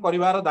प्रतिपोषण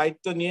करिवार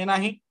दायित्व निये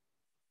नाही,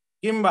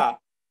 किंबा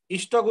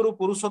इष्टगुरु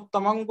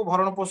पुरुषोत्तम को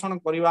भरण पोषण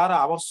करिवार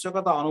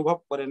आवश्यकता अनुभव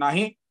करे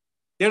नाही,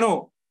 तेणु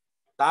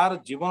तार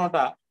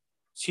जीवनटा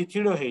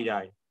शिथिल हो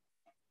जाए,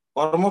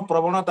 कर्म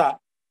प्रवणता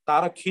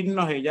तार क्षीण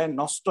हो जाए,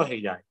 नष्ट हो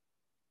जाए,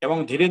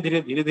 एवं धीरे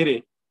धीरे धीरे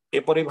धीरे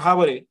एपरि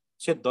भाव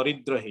से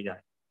दरिद्र हो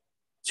जाए,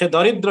 से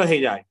दरिद्र हो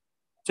जाए,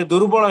 से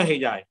दुर्बल हो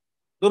जाए,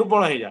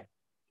 दुर्बल हो जाए,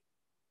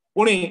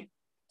 पुणी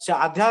से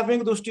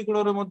आध्यात्मिक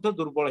दृष्टिकोण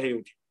दुर्बल हो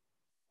उठे।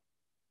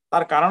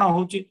 तार कारण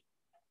होची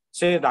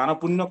से दान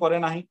पुण्य करे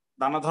नाही,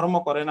 दान धर्म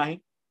करे नाही,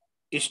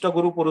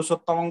 इष्टगुरु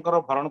पुरुषोत्तमंकर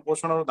भरण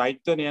पोषण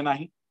दायित्व निये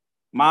नाही,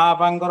 माँ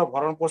बापांकर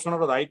भरण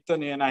पोषण दायित्व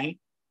निये नाही,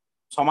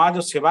 समाज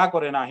सेवा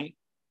करे नाही।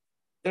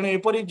 तेणु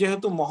एपरी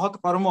जेहेतु महत्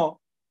कर्म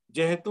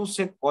जेहेतु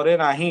से करे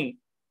नाही,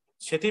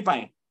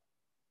 सेथिपाई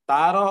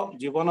तार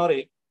जीवन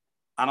रे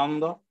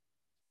आनंद,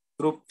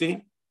 तृप्ति,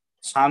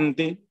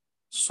 शांति,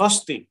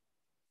 स्वस्ति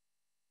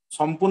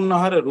संपूर्ण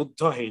भाव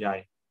रुद्ध हो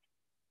जाए,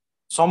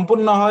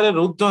 संपूर्ण भाव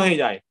रुद्ध हो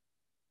जाए,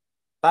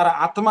 तार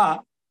आत्मा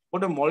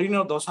गोटे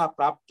मलिन दशा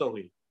प्राप्त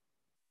हुए।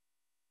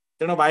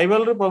 तेणु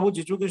बाइबल रे प्रभु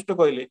जीशु ख्रीष्ट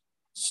कहले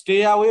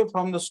stay away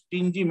from the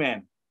stingy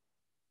man,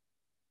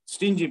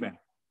 stingy man,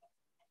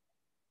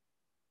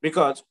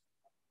 because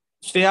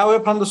stay away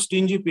from the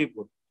stingy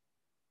people,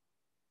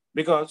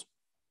 because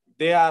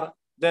they are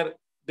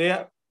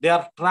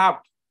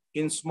trapped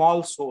in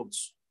small souls,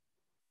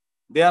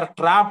 they are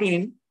trapped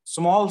in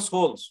small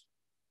souls।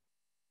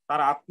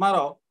 तार आत्मार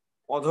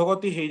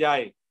अधोगति हो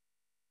जाए,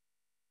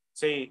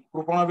 से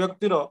कृपण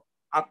व्यक्तिर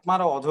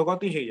आत्मार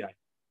अधोगति हो जाए,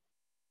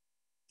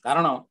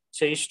 कारण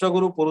से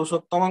इष्टगुरु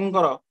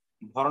पुरुषोत्तमंकर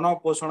भरण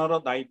पोषण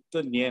दायित्व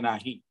निये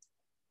नाही,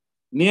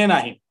 निये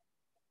नाही।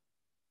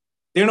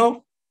 तेणु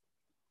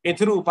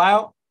एथिरु उपाय,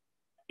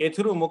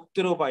 एथिरु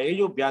मुक्तिर उपाय, ये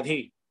जो व्याधि,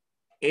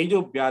 ये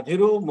जो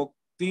व्याधिरु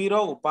मुक्तिर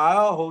उपाय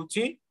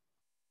होची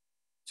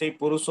से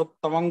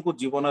पुरुषोत्तम को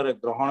जीवन रे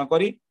ग्रहण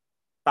करी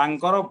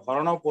तांकर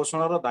भरण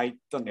पोषण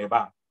दायित्व नेबा।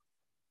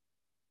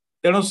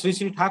 तेणु श्री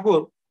श्री ठाकुर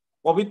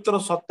पवित्र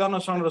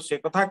सत्यानुसरण से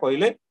कथा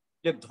कहले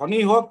जे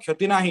धनी हो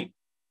क्षति नाही,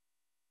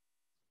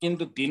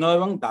 किंतु दीन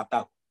एवं दाता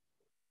हो,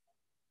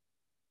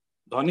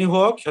 धनी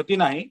हो क्षति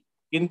नाही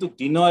किंतु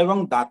दीन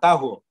एवं दाता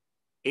हो,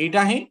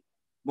 एटा ही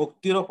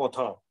मुक्तिर पथ,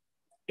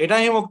 एटा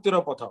ही मुक्तिर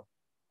पथ।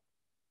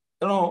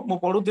 तेणु मु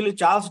पढ़ुली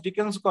चार्ल्स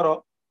डिकेन्स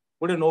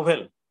गोटे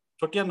नोभेल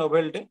छोटिया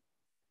नोभेलटे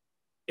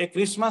ए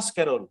क्रिसमस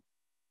कैरोल।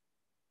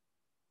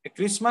 ए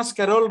क्रिसमस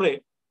कैरोल रे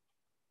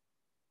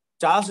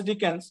चार्ल्स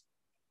डिकेन्स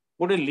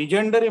गोटे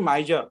लिजेंडरी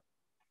माइजर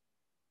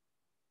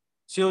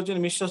सी हूँ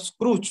मिस्टर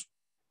स्क्रूज।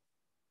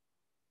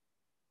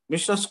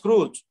 मिस्टर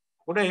स्क्रूज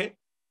गोटे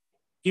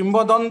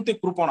किंबदंती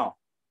कृपण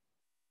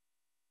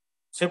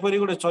सेपरी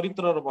गोटे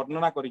चरित्र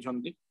वर्णना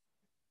करिसेंती।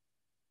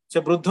 से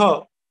वृद्ध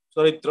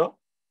चरित्र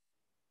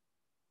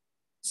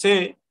से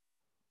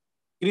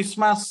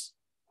क्रिसमस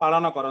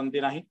पालन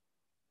करती नहीं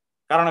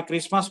कारण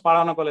क्रिसमस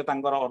पालन कले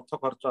तांकर अर्थ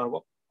खर्च हम।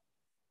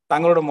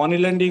 तांकर गोटे मनी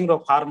लेंडिंग रो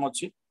फार्म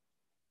अच्छी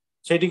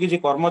सेठी किसी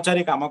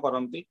कर्मचारी काम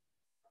करती।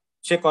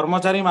 से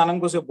कर्मचारी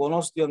मानक से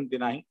बोनस दियंती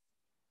नहीं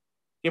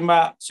किंबा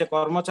से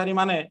कर्मचारी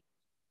माने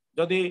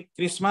जदि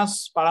क्रिसमस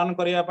पालन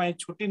करने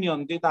छुट्टी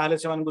नियंती ताहले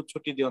से मानकु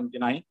छुट्टी दियंती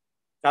नहीं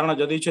कारण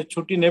जदि से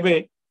छुट्टी नेबे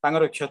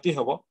तांकर क्षति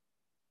हम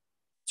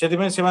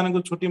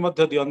से छुट्टी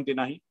मध्य दियंती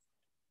नहीं।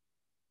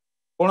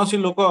 कौन सी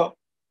लोक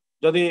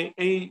जदि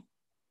यही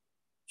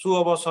सु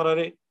अवसर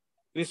रे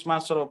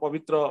क्रिसमस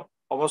पवित्र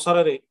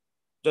अवसर रे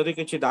जदि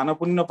किसी दान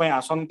पुण्य पे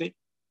आसंती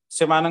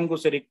से मानंकु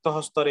से रिक्त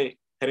हस्तरे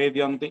फेरे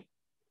दियंती।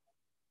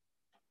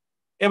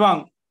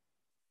 एवं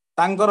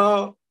तांकर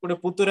गोटे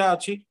पुतुरा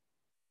अच्छी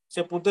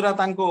से पुतुरा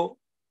तांको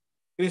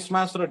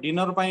क्रिसमस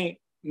डिनर पे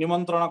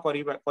निमंत्रण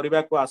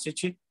करने को आसी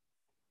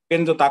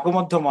किंतु ताको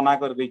मध्य मना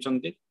कर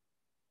देइचंती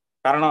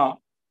कारण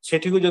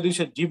सेठी को जदि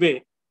से जीवे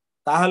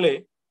ताहले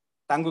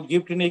तांको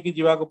गिफ्ट नहीं कि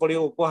जीवा को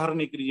पड़ियो उपहार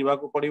नहीं कि जीवा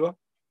को पड़ियो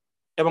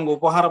एवं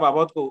उपहार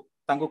बाबद को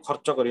तांको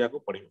खर्च करिया को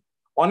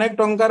पड़ियो। अनेक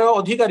टंकार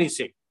अधिकारी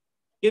से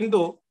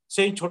किंतु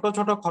से छोट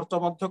छोट खर्च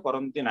मध्य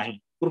करंती नहीं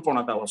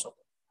कृपणता वशत।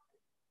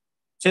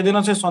 से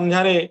दिन से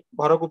संध्या रे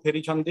घर को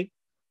फेरी छंती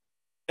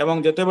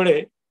एवं जेते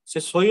बेले से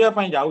सोइया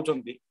पई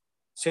जाउचंती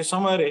से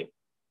समय रे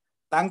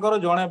तांकर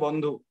जणे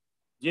बंधु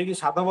जे कि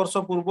 7 वर्ष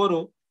पूर्व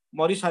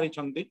मरी सारी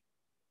छंती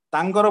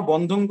तांकर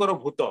बंधुंकर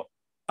भूत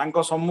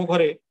तांको सम्मुख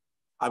रे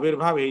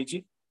आविर्भाव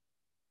हेइची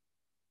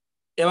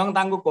एवं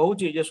तांको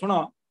कहूची जे सुनो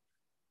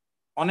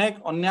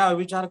अनेक अन्याय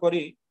विचार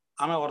करी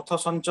आमे अर्थ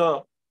संचय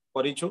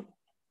करिछु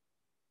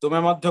तुमे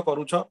मध्य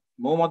करूछ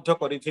मो मध्य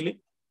करिथिली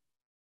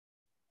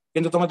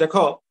किंतु तुम देख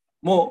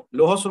मो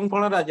लोह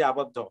श्रृंखल आज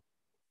आबद्ध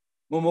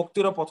मु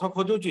मुक्तिर पथ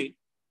खोजुची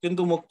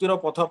किंतु मुक्तिर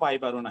पथ पाई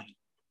पारु नाही।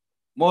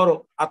 मोर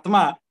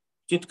आत्मा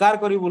चित्कार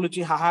करी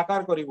बोलुची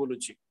हाहाकार करी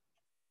बोलुची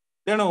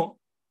तेणु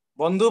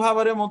बंधु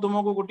भाव में मु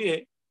तुमको गोटे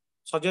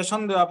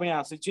सजेशन देवाई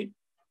आसी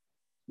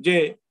जे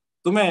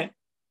तुमे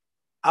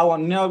आउ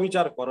अन्य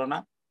विचार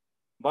करना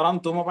बरं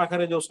तुम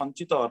पाखे जो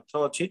संचित अर्थ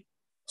अच्छी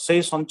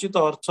से संचित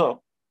अर्थ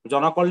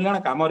जनकल्याण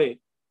काम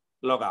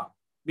लगाओ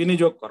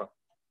विनियोग कर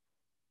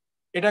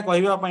एटा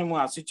कहवाई मु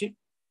आसी।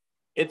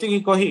 एति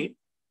कही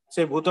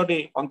से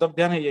भूतटी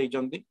अंतर्ध्यान हो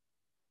जाइछंती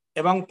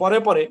एवं परे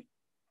परे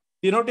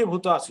 3टी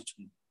भूत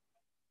आसी।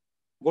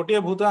 गोटे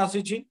भूत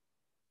आसी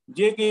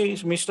जे कि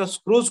मिस्टर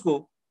स्क्रूज को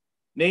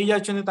नहीं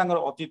जाइछंती तांकर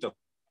अतीत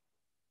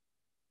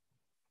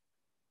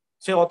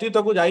से अतीत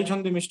को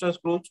जाइछंती मिस्टर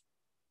स्क्रूज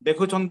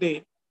देखुछंती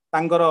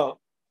तांकर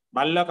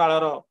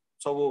बाल्यकालर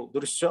सबु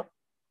दृश्य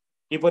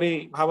किपरि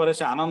भाव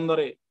से आनंद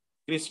रे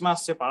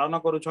क्रिसमस से पालन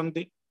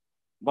करुछंती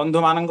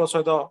बंधु मानक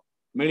सहित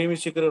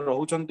मिलिमिशिक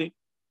रहउछंती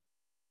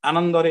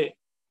आनंद रे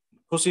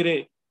खुशी रे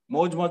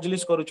मौज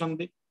मजलिस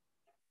करुछंती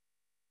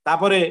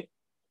तापरे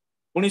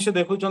पुणी से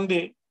देखुछंती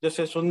जे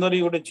से सुंदरी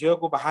गोटे झील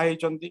को बाहा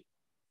होइछंती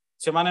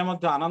से माने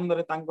मध्य आनंद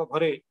रे तांको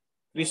घरे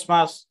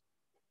क्रिसमस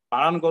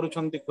पालन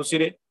करुछंती खुशी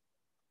रे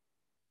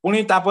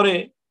पुणी तापरे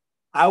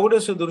आ गोटे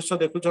से दृश्य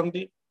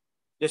देखुछंती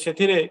जे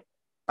सेथिरे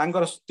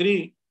तांकर स्त्री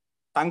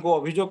तांको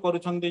अभियोग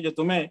करुछंती जे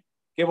तुमे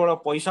केवल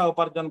पैसा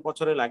उपार्जन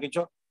पछरे लागिछ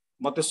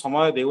मते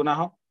समय देउना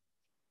हो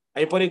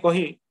एपरी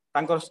कही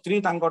तांकर स्त्री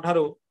तांको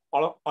ठारू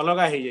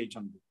अलगा हो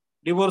जाइछंती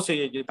डिवोर्स हो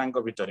जाइछि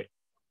तांको भितरे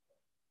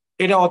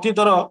एटा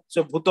अतीतर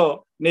से भूत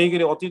नहीं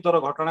अतीतर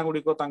घटना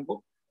गुड़िक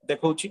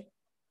देखौछि।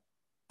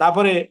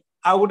 तापरे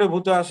आउ गोटे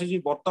भूत आसी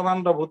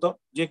वर्तमान भूत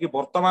जे कि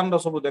वर्तमान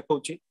सब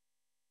देखौछि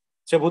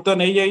से भूत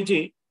नहीं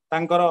जाइछि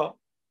तांकर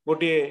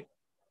गोटे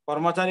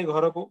कर्मचारी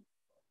घर को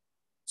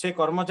से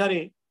कर्मचारी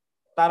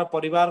तार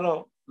परिवार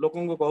लोक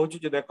कहूँ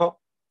देख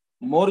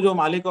मोर जो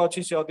मालिक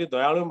अच्छी से अति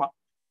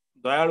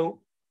दयालु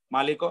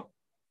मालिक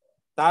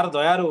तार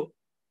दयारु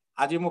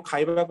आज मु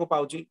खाइबा को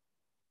पाउची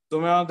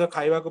तुमे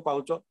खाइबा को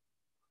पाउच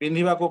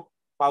पिंधिबा को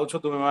पाउछ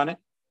तुमे माने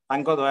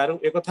तांको दयारु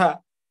एक कथा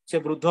से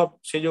वृद्ध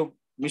से जो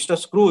मिस्टर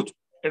स्क्रूज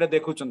एटा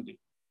देखुचंती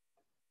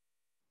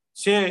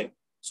से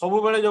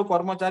सबु बेले जो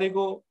कर्मचारी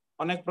को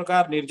अनेक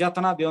प्रकार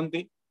निर्यातना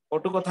दियंती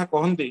कटु कथा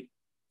कहती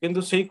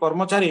किंतु सेही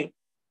कर्मचारी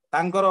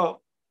तांकर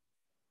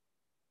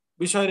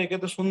विषय रे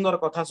केते सुंदर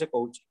कथा से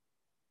कहूची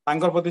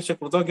तांकर प्रति से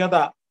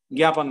कृतज्ञता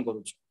ज्ञापन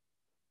करूची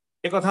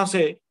एक कथा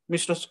से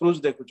मिस्टर स्क्रूज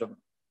देखुचन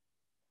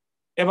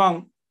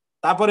एवं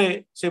तापरे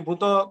से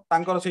भूत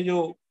तांकर से जो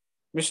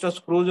मिस्टर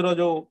स्क्रूज रो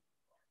जो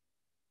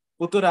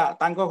पुतुरा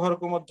तांको घर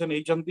को मध्य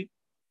नहीं चंती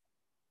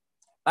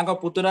तांको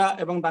पुतुरा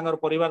एवं तांकर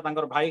परिवार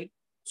तांकर भाई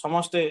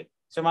समस्ते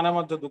से माने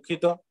मध्य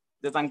दुखित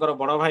जे तांकर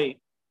बड़ भाई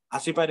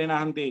आसी पारि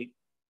नाहंती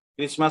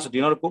क्रिसमस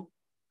डिनर को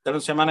तेणु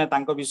से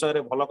विषय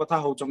रे भल कथा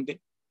होउचंती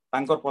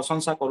तांकर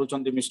प्रशंसा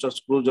करूचंती मिस्टर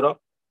स्क्रूज रो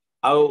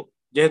आउ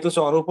जेहेतु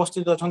से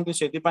अनुपस्थित अछंती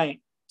सेति पई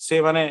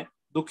से माने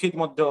दुखित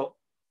मध्य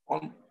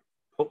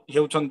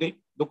हेउचंती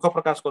दुख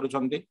प्रकाश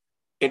करूचंती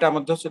एटा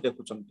मध्य से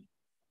देखुचंती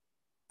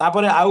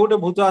तापरे आउ गोटे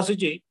भूत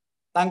आसीची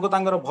तांको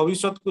तांकर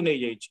भविष्यत को नै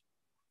जाईची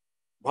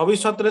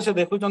भविष्यत रे से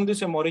देखुचंती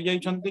से मरि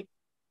जाईचंती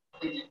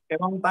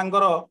एवं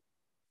तांकर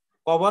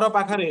कबर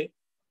पाखरे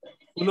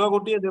फूल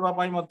गोटे देवा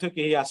पाई मध्य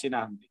केही आसी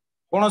नाहंती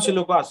कोनोसी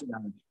लोक आसी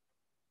नाहंती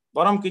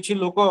बरम किछि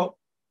लोक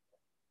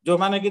जो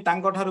माने कि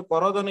तांको ठारू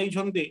करज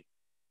नैछंती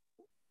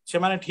से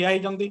माने ठिया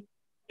हिचंती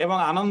एवं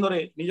आनंद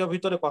रे निज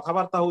भितरे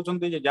कथावार्ता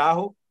होउचंती जे जा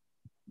हो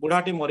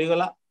बुढ़ाटी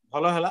मरीगला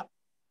भल हैला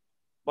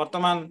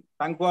वर्तमान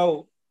तांको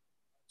आउ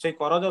से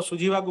करज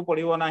सुझीवा को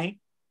पड़िबो नाही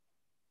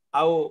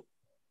आउ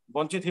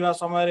बंची थिबा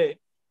समय रे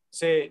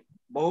से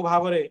बहु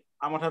भाव रे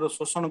आम ठारू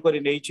शोषण करि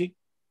नेइछि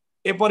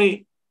एपरि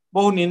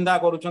बहु निंदा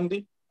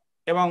करूचंती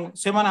एवं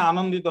से माने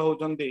आनंदित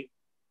होउचंती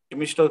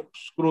मिस्टर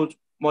स्क्रूज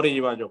मरी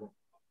जीवा जो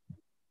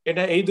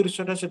एटा एई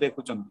दृश्यटा से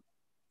देखुचंती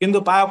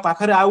किंतु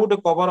पाखरे आ गोटे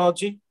कबर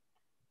अछि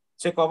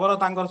से कबर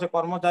तांकर से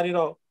कर्मचारी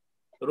रो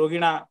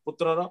रोगिणा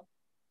पुत्र रो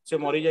से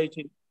मरी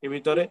जाईछि ए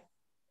भितरे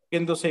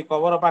किंतु से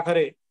कबर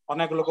पाखरे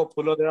अनेक लोक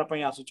फूल देवा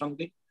पई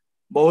आसुचंती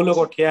बहु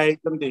लोक ठिया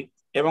हेचंती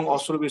एवं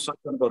अश्रु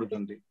विसर्जन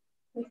करूचंती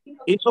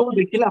ए सब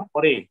देखिला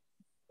परे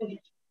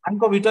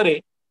तांको भितरे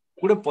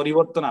गोटे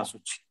परिवर्तन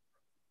आसुछि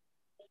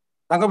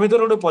तांको भितरे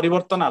गोटे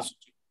परिवर्तन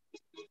आसुछि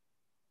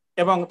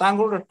एवं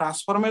तांको गोटे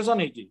ट्रांसफॉर्मेशन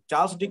हेछि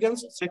चार्ल्स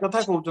डिकेंस से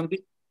कथा कहउचंती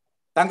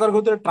तांकर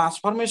भितरे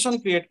ट्रांसफॉर्मेशन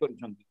क्रिएट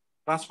करिसंती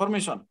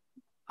ट्रांसफॉर्मेशन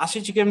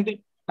आसीछि केमती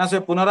ना से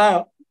पुनराय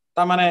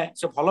ता माने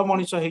से भलो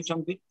मनीष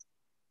हेइचंती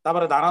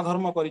तापर दान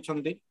धर्म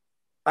करिसंती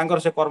तांकर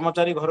से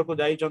कर्मचारी घर को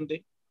जाइचंती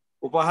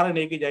उपहार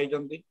नेकी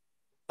जाइचंती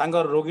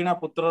तांकर रोगिणा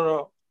पुत्र रो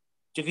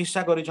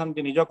चिकित्सा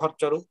करिसंती निज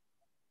खर्चरू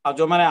आ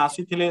जो माने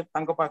आसीथिले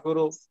तांको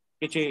पाखरु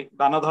किछि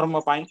दान धर्म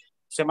पाई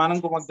से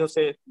माननकु मध्य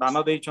से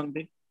दान देइचंती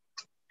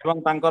एवं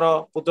तांकर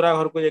पुत्रा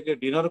घर को जेके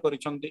डिनर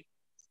करिसंती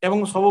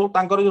एवं सब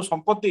तांकर जो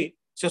संपत्ति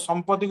से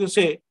संपत्ति को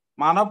से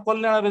मानव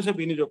कल्याण रे से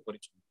विनियोग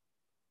करिसंती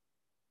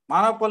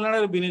मानव कल्याण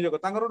रे विनियोग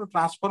तांकर गोटे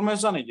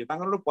ट्रांसफॉर्मेशन हेछि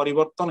तांकर गोटे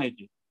परिवर्तन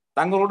हेछि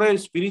तांकर गोटे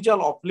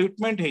स्पिरिचुअल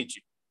अपलिफ्टमेंट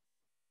हेछि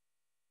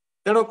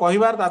तेणु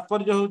कहिबार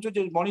तात्पर्य होउछु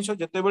जे मनीष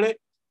जेतेबेले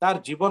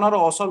तार जीवनर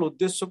असल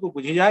उद्देश्य को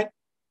बुझी जाए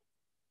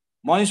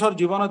मनीषर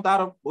जीवन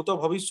तार भूत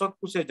भविष्य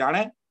को से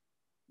जाने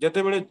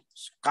जेतेबेले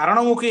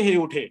कारणमुखी हे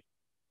उठे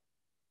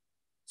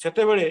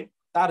सेतेबेले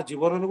तार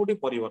जीवन गोटे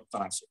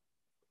परिवर्तन आसे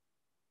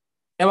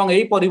एवं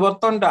एई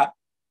परिवर्तनटा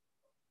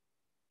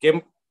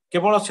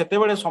केवल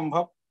सेतेबेले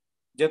संभव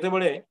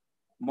जेतेबेले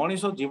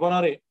मनीष जीवन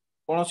रे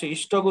कोनोसी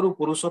इष्टगुरु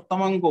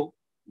पुरुषोत्तम को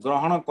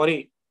ग्रहण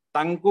करी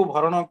तांको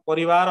भरण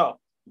करिवार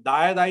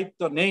दाय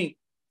दायित्व नहीं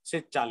से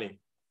चले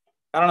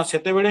कारण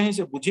सेतेबेले ही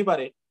से बुझी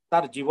पारे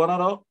तार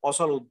जीवनर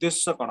असल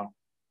उद्देश्य कौन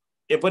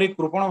एपरी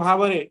कृपण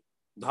भाव में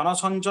धन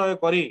संचय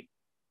करी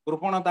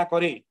कृपणता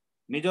करी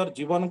निजर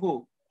जीवन को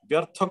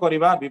व्यर्थ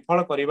करिबा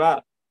विफल करिबा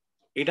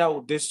एटा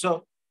उद्देश्य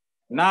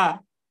ना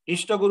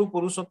इष्टगुरु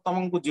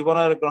पुरुषोत्तम को जीवन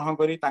रे ग्रहण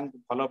करी तांको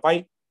भल पाई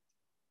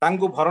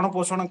तांको भरण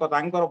पोषण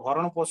तांकर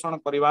भरण पोषण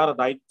करिवार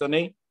दायित्व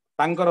नहीं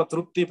तांकर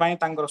तृप्ति पाई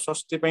तांकर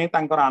स्वस्ति पाई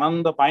तांकर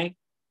आनंद पाई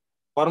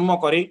कर्म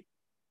करी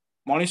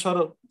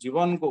मनीषर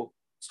जीवन को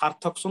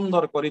सार्थक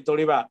सुंदर करी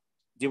तोड़िबा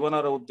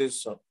जीवनर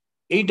उद्देश्य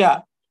एइटा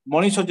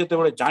मनीष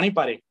जेतेबेले जानी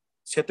पारे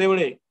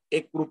सेतेबेले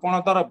एक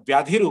कृपणतार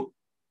व्याधिरु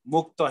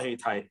मुक्त हेइ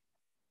थाए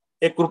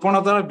एक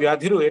कृपणतार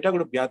व्याधिरु एटा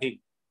गोटे व्याधि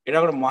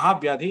एटा गोटे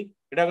महाव्याधि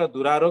एटा गोटे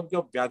दुरारोग्य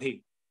व्याधि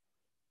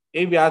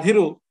ए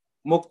व्याधिरु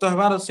मुक्त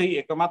हेबार से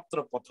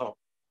एकमात्र पथ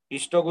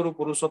इष्टगुरु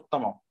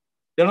पुरुषोत्तम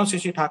तेणु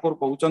श्री ठाकुर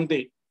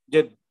कहउचंती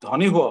जे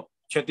धनी हो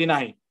क्षति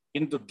नाही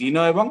किंतु दीन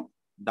एवं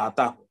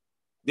दाता हो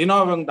दीन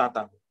एवं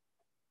दाता हो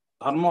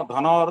धर्म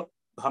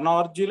धन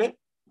अर्जिले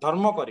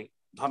धर्म करी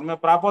धर्म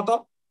प्राप्त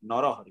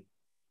नर हरि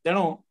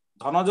तेणु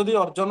धन जदि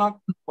अर्जन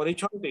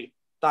करिछंती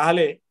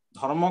ताहले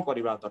धर्म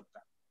करिबा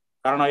दरकार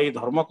कारण एई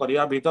धर्म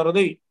करिया भीतर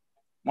देई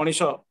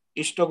मनीष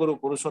इष्टगुरु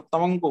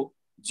पुरुषोत्तम को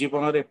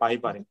जीवन रे पाई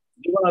पारे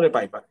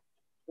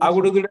आ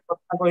गुडी गुडी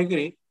कथा कहि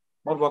करी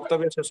मोर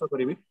वक्तव्य शेष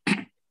करिवि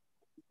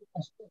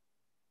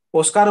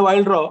ओस्कार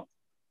वाइल्ड रो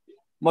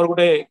मोर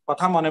गुटे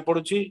कथा मने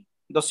पडुची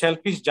the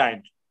selfish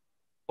giant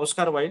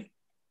Oscar wild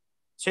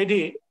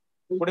सेठी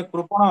गोटे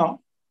कृपण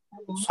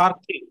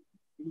स्वार्थी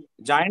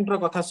जायंट रो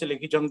कथा से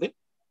लिखिचंती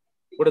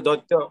गोटे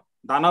दैत्य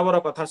दानवर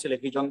कथा से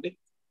लिखिचंती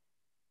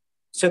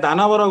से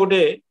दानवर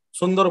गोटे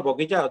सुंदर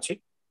बगीचा अछि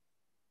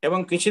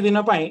एवं किछि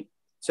दिन पई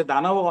से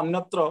दानव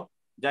अन्यत्र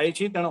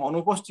जाइछि तेणु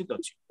अनुपस्थित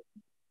अछि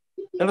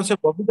तेणु से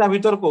बगीचा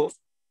भीतर को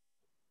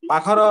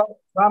पाखर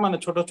छुआ माने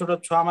छोट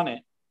छोट छुआ माने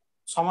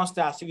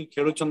समस्ते आसिक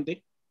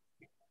खेलुचंती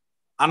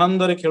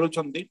आनंद रे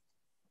खेलुचंती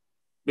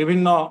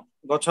विभिन्न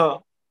गछ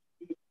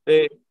रे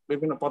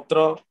विभिन्न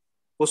पत्र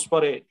पुष्प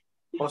रे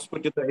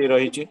प्रस्फुटित हो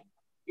रही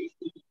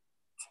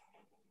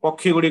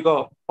पक्षी गुड़िक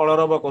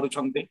कलरव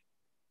करुछंती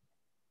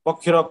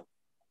पक्षीर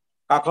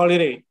काकली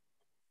रे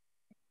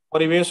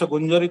परिवेश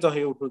गुंजरित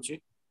हो उठुची।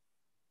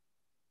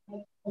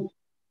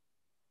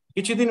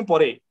 किछि दिन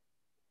परे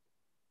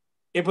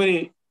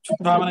एपरी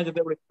छुआ मैंने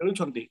जिते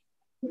खेलुंट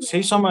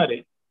से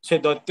समय से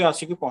दैत्य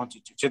आसिक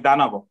पहुंची, से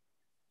दानव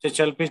से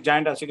सेल्फिश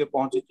जायंट आसिक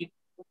पहुंची।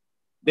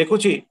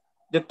 देखुची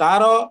जे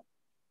तार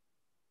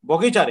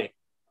बगीचारे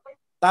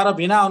तार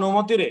बिना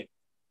अनुमति रे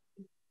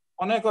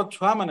अनेक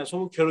छुआ मैंने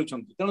सब खेलुं,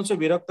 तेणु से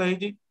विरक्त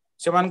होती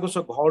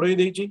से घोड़े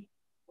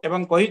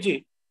एवं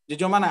कही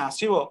जो मैंने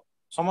आसव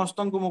समस्त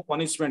को मु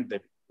पनिशमेंट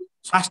देवी,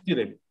 शास्ति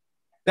देवी।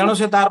 तेणु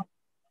से तार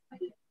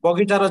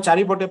बगीचार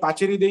चारिपटे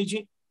पाचेरी देइछि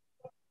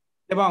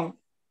एवं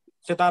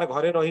से तार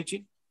घरे रही।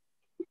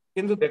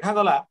 किंतु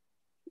देखागला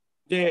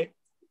जे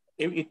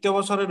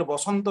इत्यवसर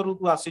बसंत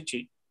ऋतु आसी,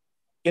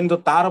 किंतु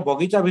तार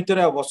बगीचा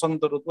भितर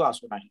बसंत ऋतु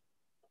आसुना।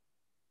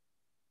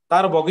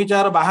 तार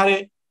बगीचार बाहर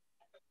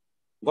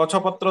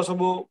गछपत्र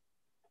सबू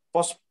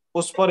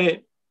पुष्परे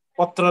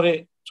पत्ररे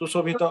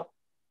सुशोभित,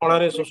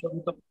 फल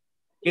सुशोभित,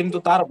 किंतु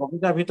तार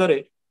बगीचा भितर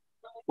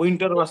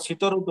विंटर व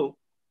शीत ऋतु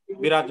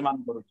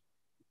विराजमान कर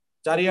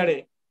चारिआडे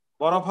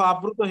बरफ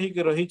आवृत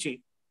होकर रही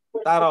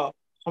तार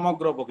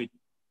समग्र बगीचा।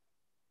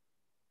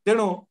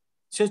 तेणु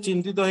से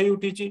चिंतित हो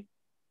उठी।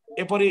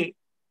 एपरी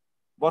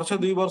वर्ष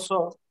 2 वर्ष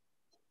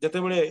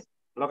जितेबले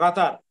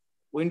लगातार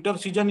विंटर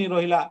सीजन ही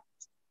रहिला,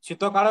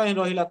 शीत काल ही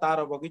रहिला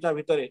तार बगीचा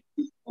भितर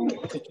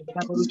से चिंता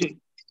करुची।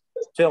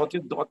 से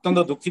अत्यंत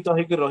दुखित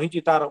होकर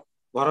रही तार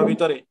घर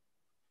भितर।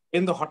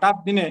 किंतु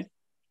हठात दिने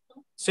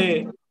से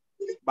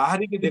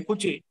बाहर की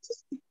देखुची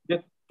जे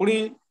पुणी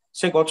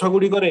से गछ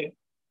गुड़िकर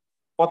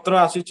पत्र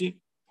आसी,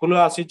 फूल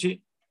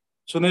आसी,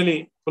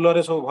 सुनेली फूल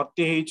रे सब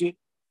भर्ती होती।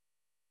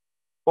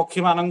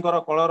 पक्षी मानकर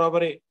कलरव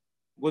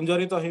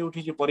गुंजरित हो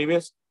उठी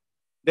परिवेश।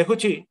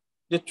 देखुची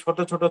जे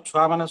छोट छोट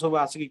छुआ मैंने सब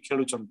आसिक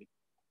खेलुंट।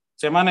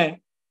 से माने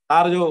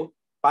तार जो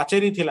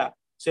पाचेरी थिला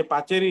से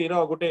पाचेरी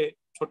रो गोटे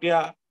छोटिया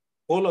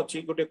होल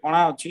अच्छी, गोटे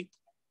कणा अच्छी,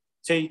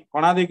 से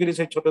कणा देकर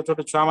से छोट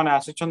छोट छुआ मैंने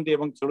आसिछंती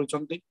एवं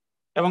खेलुंट।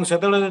 एवं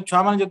सेतेबेले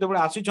छुआ मैंने जितेबेले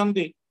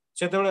आसिछंती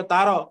सेतेबेले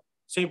तार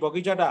से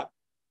बगीचाटा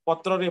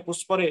पत्र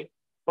पुष्परे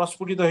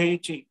प्रस्फुटित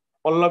होइछि,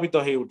 पल्लवित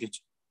हो उठी।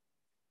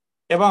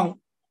 एवं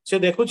से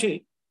देखुछि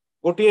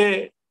गोटे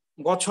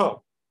गछ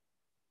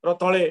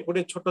तले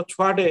गोटे छोट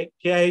छुआटे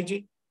ठिया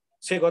होइछि।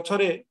 से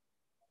गछरे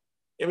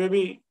एबे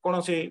भी कौन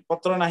से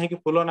पत्र नाही कि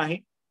फूल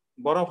नाही,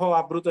 बरफ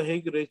आवृत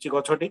होइछि रहिछि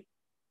गछटी।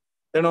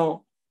 तेणु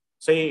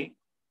से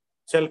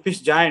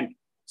सेल्फिश जायंट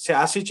से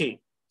आसीछि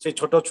से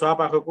छोट छुआ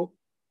पाखकू,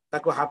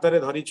 ताको हाथ रे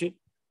धरिछि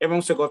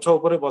एवं से गछ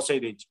उपरे बसई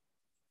देछि।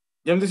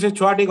 जेमति से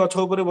छुआटी गछ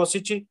उपरे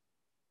बसिछि,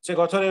 से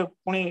गछरे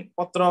पुणी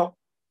पत्र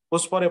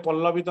पुष्परे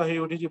पल्लवित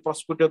हो उठी,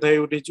 प्रस्फुटित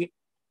हो उठी।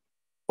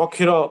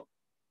 पक्षीर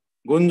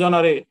गुंजन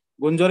रे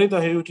गुंजरित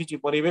हो उठी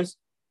परिवेश।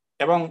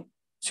 एवं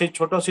से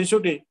छोट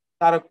शिशुटी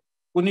तार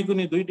कुनी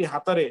कुनी दुईटी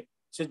हाथ रे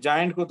से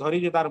जायंट को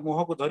धरी, तार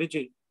मुह को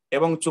धरी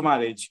एवं चुमा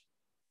देछि।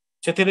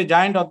 सेथिरे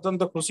जायंट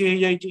अत्यंत खुशी हो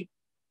जाइछि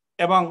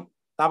एवं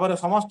तापर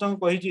समस्त को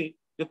कहिछि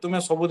जे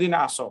तुमे सबुदिन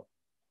आस।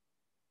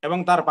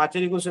 एवं तार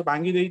पाचेरी को से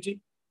भांगी देछि।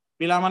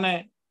 पिला माने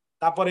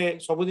तापरे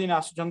सबुदिन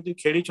आसुचंती,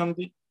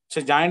 खेलिचंती।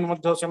 से जायंट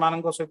मध्य से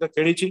मानक सहित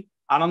खेलिछि,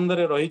 आनंद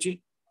रे रहिछि।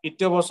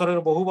 इत्यवसर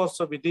बहु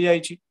वर्ष बीती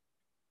जाइछि,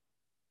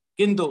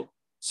 किंतु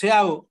से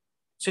आउ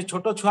से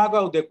छोट छुआ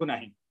को देखु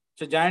नाही,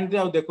 से जायंट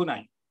आउ देखु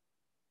नाही।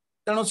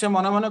 तेणु से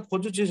मन मन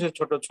खोजुछि से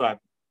छोट छुआ।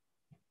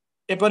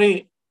 एपरी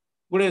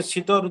गुड़े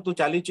शीत ऋतु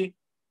चली,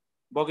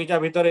 बगीचा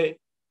भितर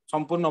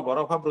संपूर्ण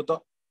बरफावृत,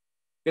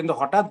 किंतु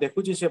हठात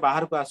देखुची से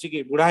बाहर को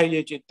आसिक बुढ़ा हो जाइए।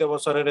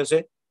 इत्यवसर से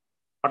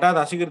हठात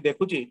आसिक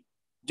देखुची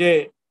जे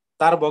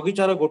तार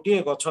बगीचार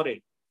गोटे गछरे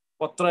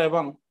पत्र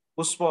एवं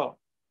पुष्प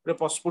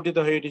प्रस्फुटित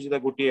हो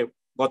गोटे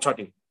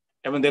गछटी।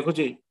 एवं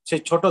देखुची से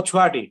छोट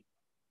छुआटी,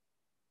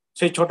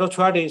 से छोट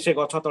छुआटी से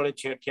गछ तले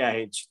ठिया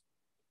होइछि।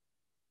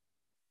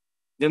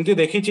 जेमती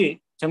देखिछि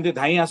सेमती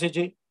धाई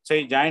आसीछि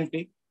से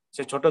जायंटी,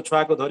 से छोट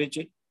छुआ को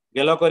धरिछि,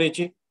 गेल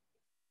करिछि।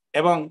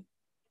 एवं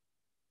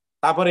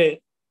तापरे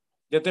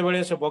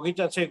जेतेबेले से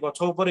बगीचा से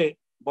गछ उपरे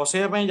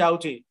बसैया पई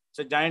जाउछि,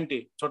 से जायंटी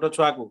छोट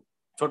छुआ को,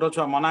 छोट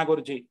छुआ मना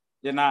करुछि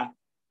जे ना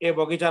ए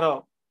बगीचार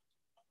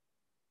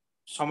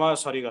समय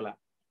सरीगला,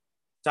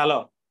 चल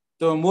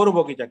तो मोर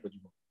बगीचा को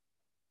जीव।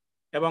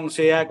 एवं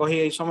से या कही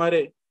ए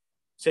समय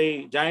से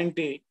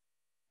जायंटी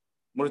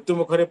मृत्यु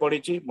मुखरे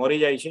पड़ी, मरी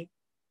जाइछि।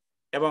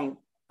 एवं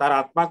तार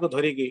आत्मा को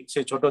धरिकी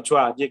से छोट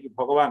छुआ जे कि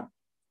भगवान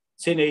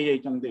से नहीं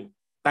जाइछन्ति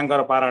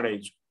तांकर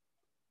पाराडाइज।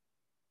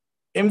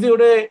 एमती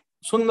गोटे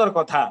सुंदर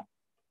कथा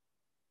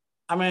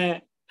आमे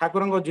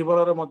ठाकुर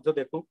जीवन में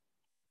देखू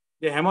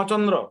जे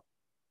हेमचंद्र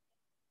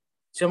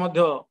से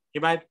मध्य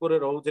हिमायतपुर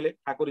रोते,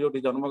 ठाकुर जो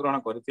जन्मग्रहण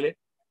करते,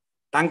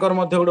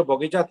 गोटे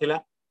बगीचा थिला।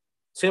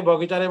 से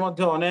बगीचारे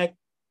मध्य अनेक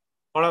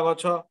फल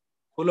गछ,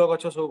 फूल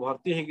गछ सब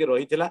भर्ती होकर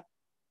रही,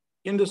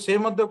 किंतु से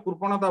मध्य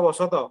कृपणता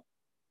वशत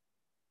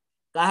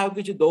क्या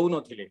किसी दौ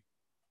नथिले,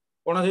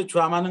 कौन से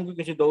छुआ मान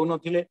किसी दौ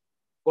नथिले,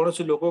 कौन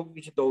से लोक को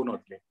किसी दौ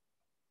नथिले।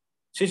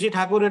 श्री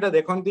ठाकुर एटा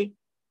देखती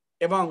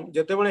एवं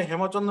जेतेबेले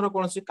हेमचंद्र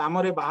कौन सी काम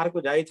रे बाहर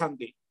को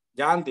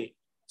जाती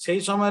से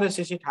समय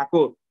श्री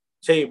ठाकुर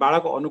से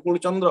बालक अनुकूल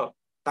चंद्र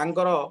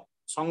तांकर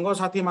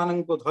संगसाथी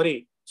मान को धरी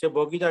से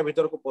बगीचा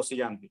भीतर को पशि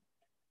जाती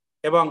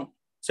एवं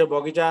से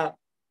बगीचा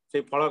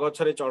से फल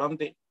गछरे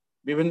चढ़ती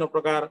विभिन्न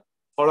प्रकार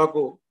फल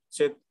को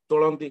से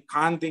तोड़ती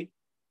खाती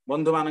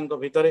बंधु मान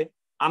भितर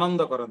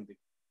आनंद करती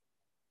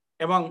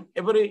एवं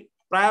एपरी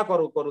प्राय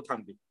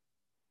करुथांती।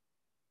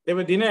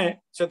 तेबे दिने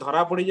से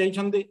धरा पड़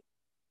जाइछन्ति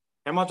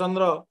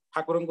हेमचंद्र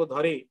ठाकुर को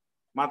धरी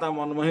माता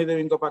मनमोहिनी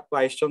देवी पाखक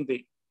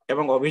आइछन्ति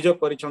एवं अभियोग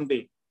करिछन्ति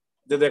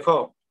जे देख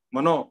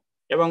मनो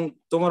एवं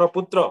तुमर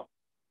पुत्र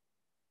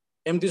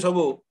एमती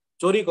सबू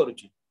चोरी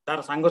करुछि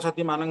तार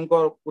सांगसाथी मान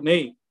को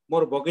नहीं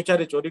मोर बगीचा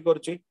रे चोरी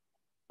करुछि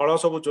फल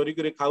सबू चोरी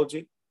करी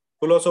खाउछि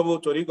फूल सबू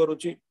चोरी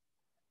करुछि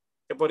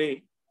एपरी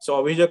से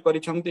अभियोग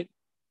करिछन्ति।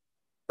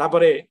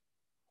 तापरे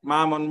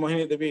माँ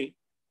मनमोहिनी देवी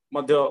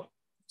मध्य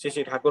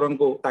श्री ठाकुर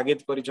को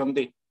तागिद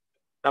करिछन्ति।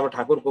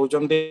 ठाकुर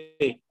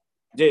कहउछन्ति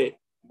जे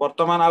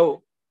वर्तमान आउ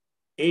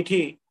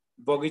एठी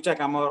बगीचा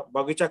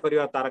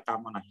करवा तार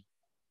काम नहीं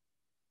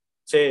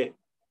से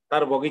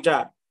तार बगीचा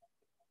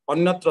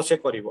अन्यत्र से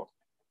करिवो।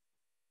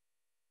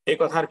 ए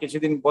कथार किछि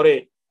दिन परे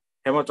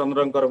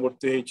हेमचंद्रंकर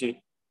मृत्यु होइछि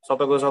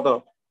शतक शत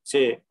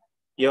से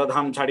यह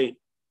धाम छाड़ी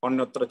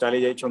अन्यत्र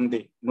चली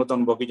जाइछन्ति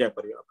नूतन बगीचा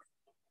करबा।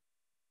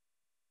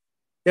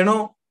 तेणु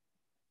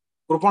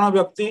कृपण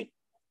व्यक्ति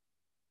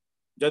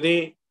जदि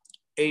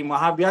यही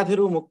महाव्याधि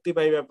मुक्ति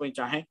पाइबा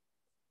चाहे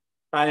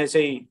ताहे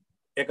से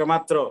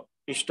एकमात्र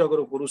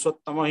इष्टगुरु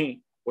पुरुषोत्तम ही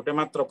गोटे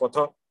मात्र पथ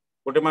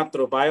गोटे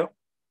मात्र उपाय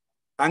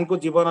तांको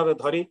जीवन रे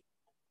धरी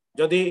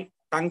जदि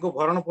तांको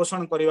भरण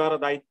पोषण करिवार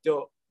दायित्व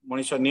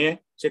मनुष्य निए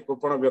से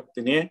कृपण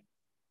व्यक्ति निए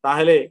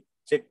ताहले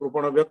से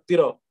कृपण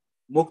व्यक्तिर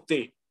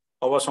मुक्ति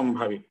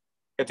अवसंभावी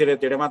एथिरे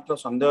तेड़े मात्र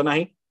संदेह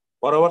नहीं।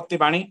 परवर्ती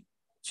बाणी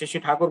श्री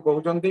ठाकुर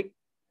कहउछन्ति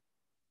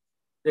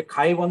जे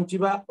खाई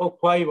बंचिबा और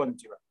खुआई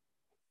बंचिबा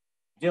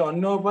जे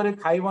अन्य उपरे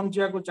खाई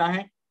बंचिया को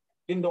चाहे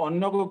किंतु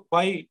अन्य को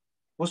खुआई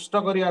पुष्ट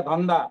करिया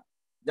धंदा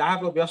जहाँ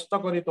को व्यस्त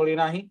करी तोली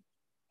नाही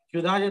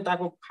क्षुधा जे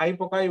ताको खाई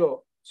पकाइबो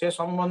से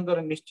संबंध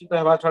निश्चित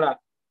हेबा छड़ा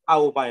आ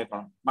उपाय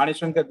कौन। बाणी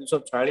संख्या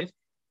 246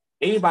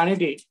 यही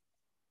बाणीटी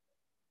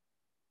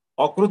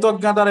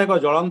अकृतज्ञतार एक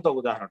ज्वलंत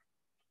उदाहरण।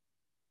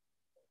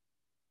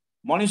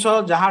 मनीष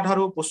जहाँ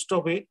ठारू पुष्ट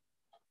हुए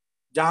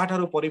जहाँ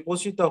ठारू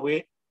परिपोषित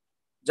हुए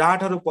जहाँ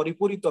ठारू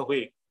परिपूरित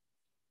हुए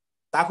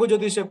ताकू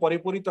जदि से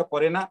परिपूरित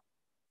करेना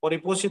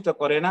परिपोषित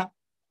करेना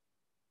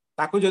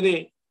ताकू जदि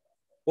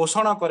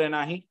पोषण करे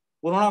नाही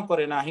पूर्ण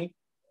करे नाही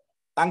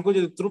तांकू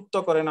जदि तृप्त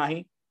करे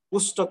नाही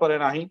पुष्ट करे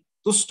नाही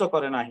तुष्ट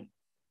करे नाही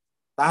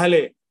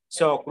ताहले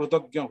से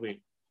अकृतज्ञ हुए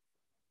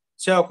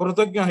से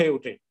अकृतज्ञ हो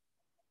उठे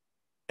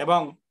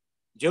एवं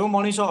जो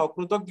मनीष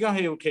अकृतज्ञ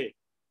हो उठे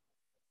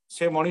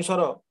से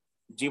मनीषर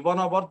जीवन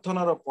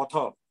वर्धनर पथ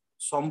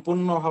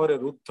संपूर्ण भाव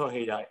रुद्ध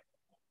हो जाए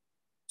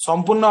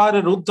संपूर्ण भाव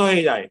रुद्ध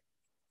हो जाए।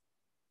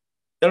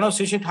 तेणु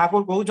श्री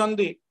ठाकुर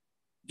कहउछन्ति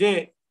जे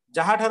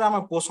जहाँ ठार आम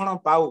पोषण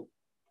पाऊ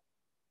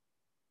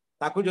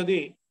ताकू जदि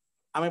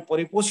आम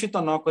परिपोषित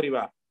न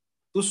करिवा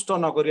तुष्ट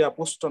न करिवा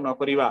पुष्ट न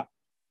करिवा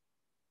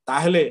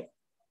ताहले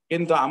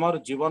किंतु आमर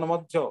जीवन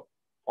मध्य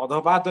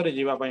अधपात रे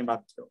जीवा पई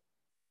बाध्य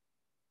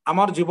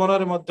आमर जीवन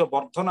रे मध्य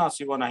वर्धन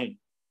आसीबो नाही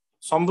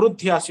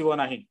समृद्धि आसीबो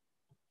नाही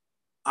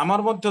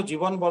आमर मध्य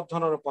जीवन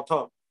वर्धनर पथ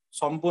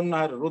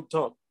संपूर्ण रुद्ध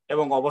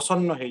एवं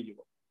अवसन्न हो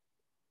जीवो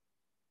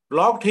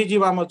ब्लॉक्ड हो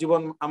जीवो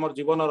आमर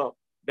जीवनर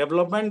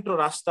डेवलपमेंट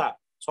रास्ता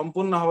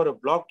संपूर्ण भाव में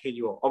ब्लॉक्ड हो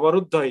जीवो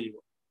अवरुद्ध हो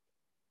जीवो।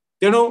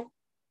 तेणु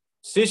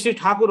श्री श्री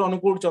ठाकुर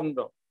अनुकूल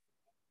चंद्र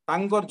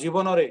तांकर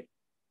जीवन रे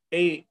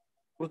एई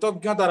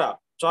कृतज्ञतार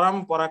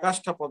चरम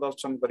पराकाष्ठा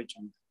प्रदर्शन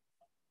करिछन्ति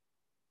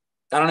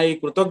कारण एई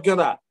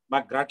कृतज्ञता बा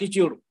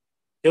ग्राटिट्यूड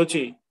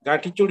हेउछि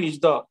ग्राटिट्यूड इज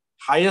द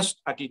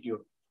हाईएस्ट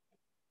एटीट्यूड।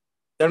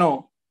 तेणु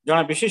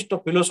जने विशिष्ट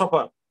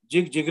फिलोसोफर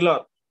जिग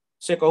जिगलर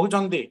से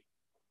कहउछन्ति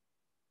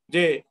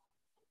जे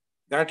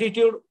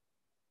ग्राटिट्यूड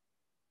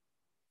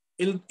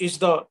is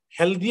the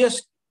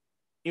healthiest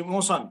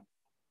emotion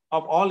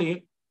of all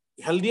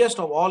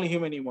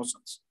human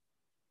emotions.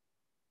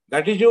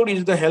 Gratitude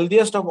is the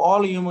healthiest of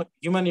all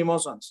human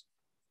emotions.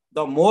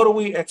 The more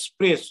we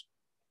express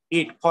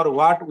it for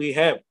what we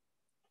have,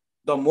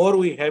 the more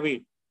we have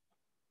it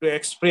to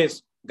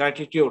express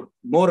gratitude,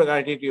 more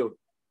gratitude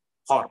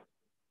for.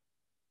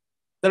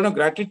 तेणु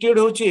ग्राटिट्यूड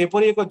होची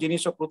एपरी एक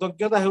जिनिस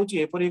कृतज्ञता होची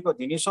एपरी एक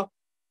जिनिस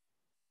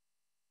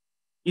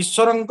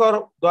ईश्वरंकर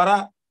द्वारा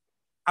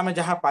आमे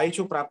जहाँ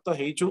पाइछु प्राप्त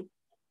हेइछु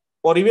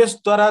परिवेश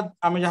द्वारा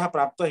आमे जहाँ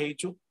प्राप्त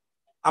हेइछु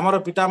आमर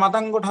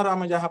पितामातांग ठार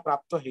आमे जहाँ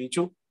प्राप्त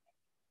हेइछु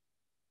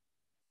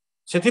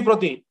सेथि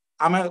प्रति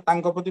आमे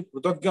तांको प्रति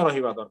कृतज्ञ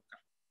रहिबा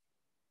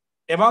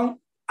दरकार एवं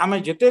आमे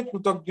जेते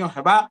कृतज्ञ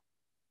हेबा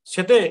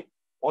सेते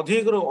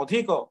अधिक रु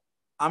अधिक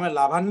आमे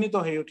लाभान्वित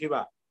हो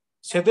उठिबा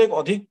सेते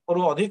अधिक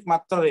रु अधिक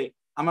मात्रा रे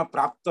आमे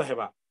प्राप्त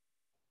हेबा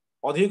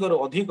अधिक रु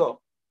अधिक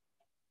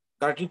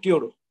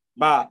ग्रेटिट्यूड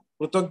बा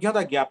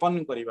कृतज्ञता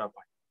ज्ञापन करिबा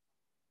पाई।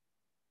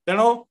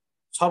 तेणु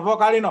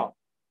सर्वकालीन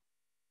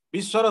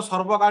विश्वर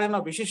सर्वकालीन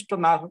विशिष्ट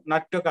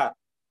नाट्यकार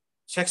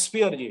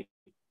शेक्सपियर जी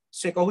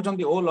से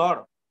कहउछन्ति ओ Lord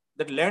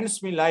that lands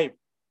me life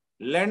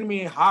land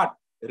me heart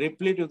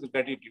replete with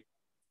gratitude.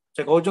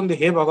 से कहउचंदी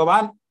हे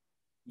भगवान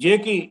जे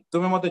कि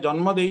तुमे मते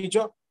जन्म देइछ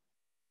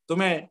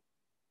तुमे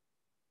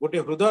गोटे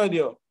हृदय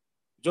दियो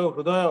जो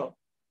हृदय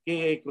कि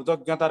ए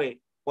कृतज्ञतार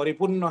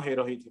परिपूर्ण हो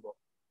रही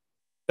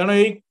तेणु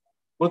यही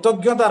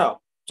कृतज्ञतार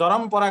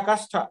चरम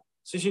पराकाष्ठा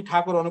श्री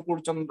ठाकुर अनुकूल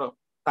चंद्र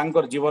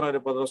तांकर जीवन में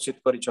प्रदर्शित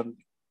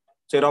करिसंती।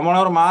 से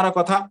रमणर मार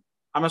कथा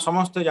आमे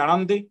समस्ते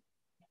जानती।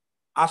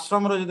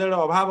 आश्रम जो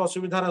अभाव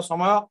असुविधार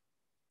समय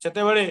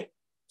सेतेबेले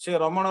से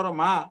रमणर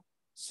माँ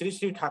श्री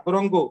श्री ठाकुर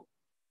को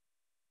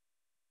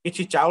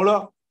किछि चाउल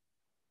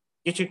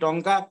किछि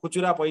टंका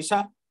खुचुरा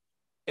पैसा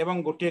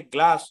एवं गोटे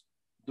ग्लास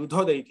दूध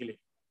देइथिले।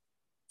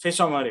 से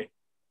समय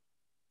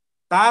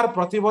तार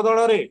प्रतिबदल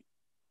रे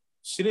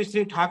श्री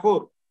श्री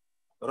ठाकुर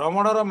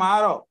रमणर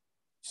मार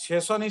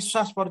शेष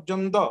निश्वास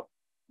पर्यंत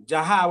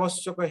जहा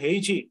आवश्यक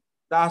हेइछि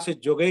ता से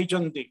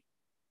जोगैचंती,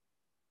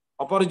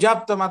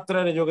 अपर्याप्त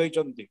मात्रा रे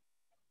जोगैचंती।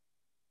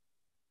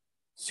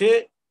 से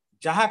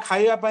जहा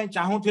खाइबा पई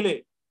चाहूथिले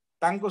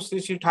तांको श्री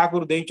श्री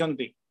ठाकुर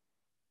देइचंती।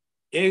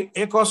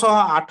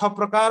 108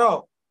 प्रकार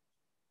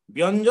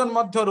व्यंजन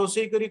मध्य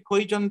रोषेई करी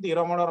खोइचंती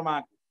रमणर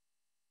माँ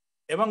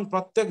एवं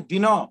प्रत्येक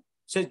दिन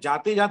से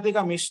जाति जाति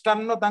का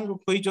मिष्टान्न तांको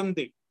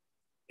खोइचंती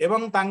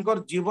एवं तांकर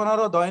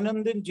जीवनर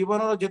दैनंदिन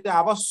जीवनर जेते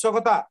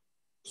आवश्यकता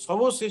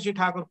सब श्री श्री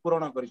ठाकुर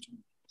पूरण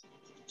करिसंती।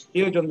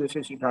 ये होचंदी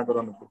श्री श्री ठाकुर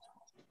अनुकूल।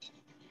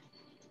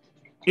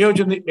 ये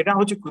होचंदी एटा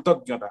होची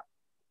कृतज्ञता।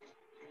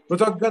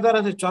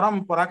 कृतज्ञतार से चरम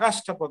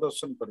पराकाष्ठा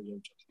प्रदर्शन कर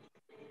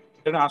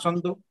तेणु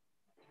आसतु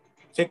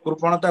से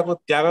कृपणता को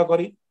त्याग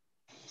करी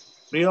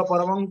प्रिय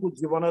परम को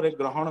जीवन में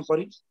ग्रहण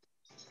करी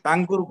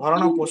तांकुर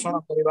भरण पोषण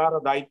करिवार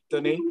दायित्व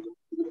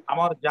नहीं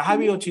आमर जहाँ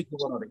भी अच्छी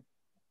जीवन में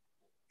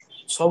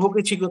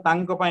सबकि को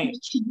तांको पई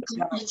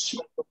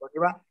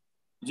करिवा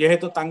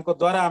जेहेतु तांको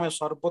द्वारा आमे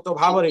सर्वत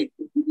भाव में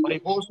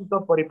परिपोषित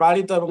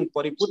परिपालित एवं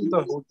परिपूरित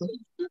होतु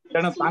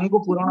तेणु तांको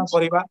पूरण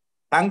करिवा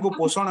तांको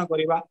पोषण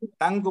करिवा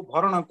तांको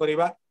भरण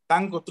करिवा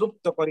तांको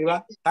तृप्त करिवा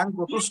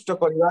तांको तुष्ट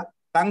करिवा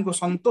तांको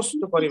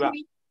संतुष्ट करिवा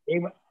ए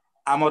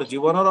आमर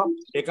जीवनर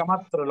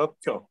एकमात्र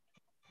लक्ष्य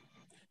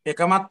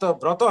एकमात्र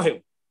व्रत हे।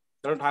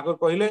 तेणु ठाकुर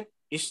कहले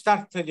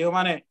इष्टार्थ जो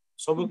माने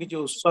सब किछि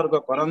उत्सर्ग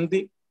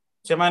करंती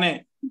से माने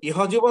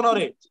इह जीवन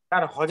रे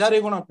तार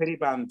हजारे गुण फेरी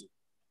पाती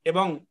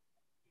एवं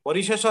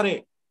परिशेष रे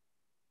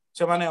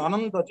से माने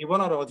अनंत जीवन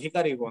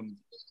अधिकारी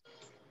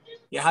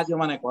बनती। यह जो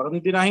माने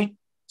करंती नाही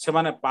से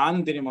माने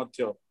पांती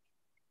मध्य।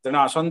 तेणु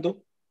आसंतु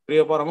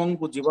प्रिय परम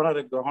को जीवन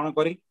में ग्रहण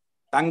करी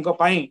तांको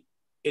पाई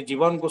ए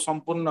जीवन को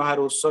संपूर्ण भाव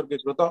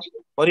उत्सर्गीकृत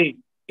करी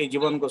ए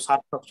जीवन को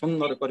सार्थक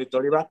सुंदर करी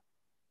तोड़िबा।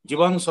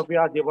 जीवन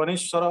सफिया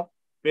जीवनेश्वर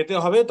पेते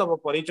हवे तब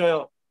परिचय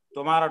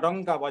तुम्हारा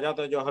डंका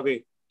बजाते जो हवे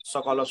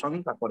सकल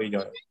शंका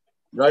परिचय।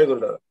 जय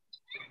गुरुदेव।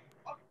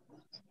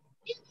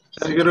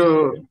 जय गुरु।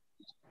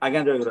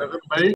 आज्ञा जय गुरुदेव। भाई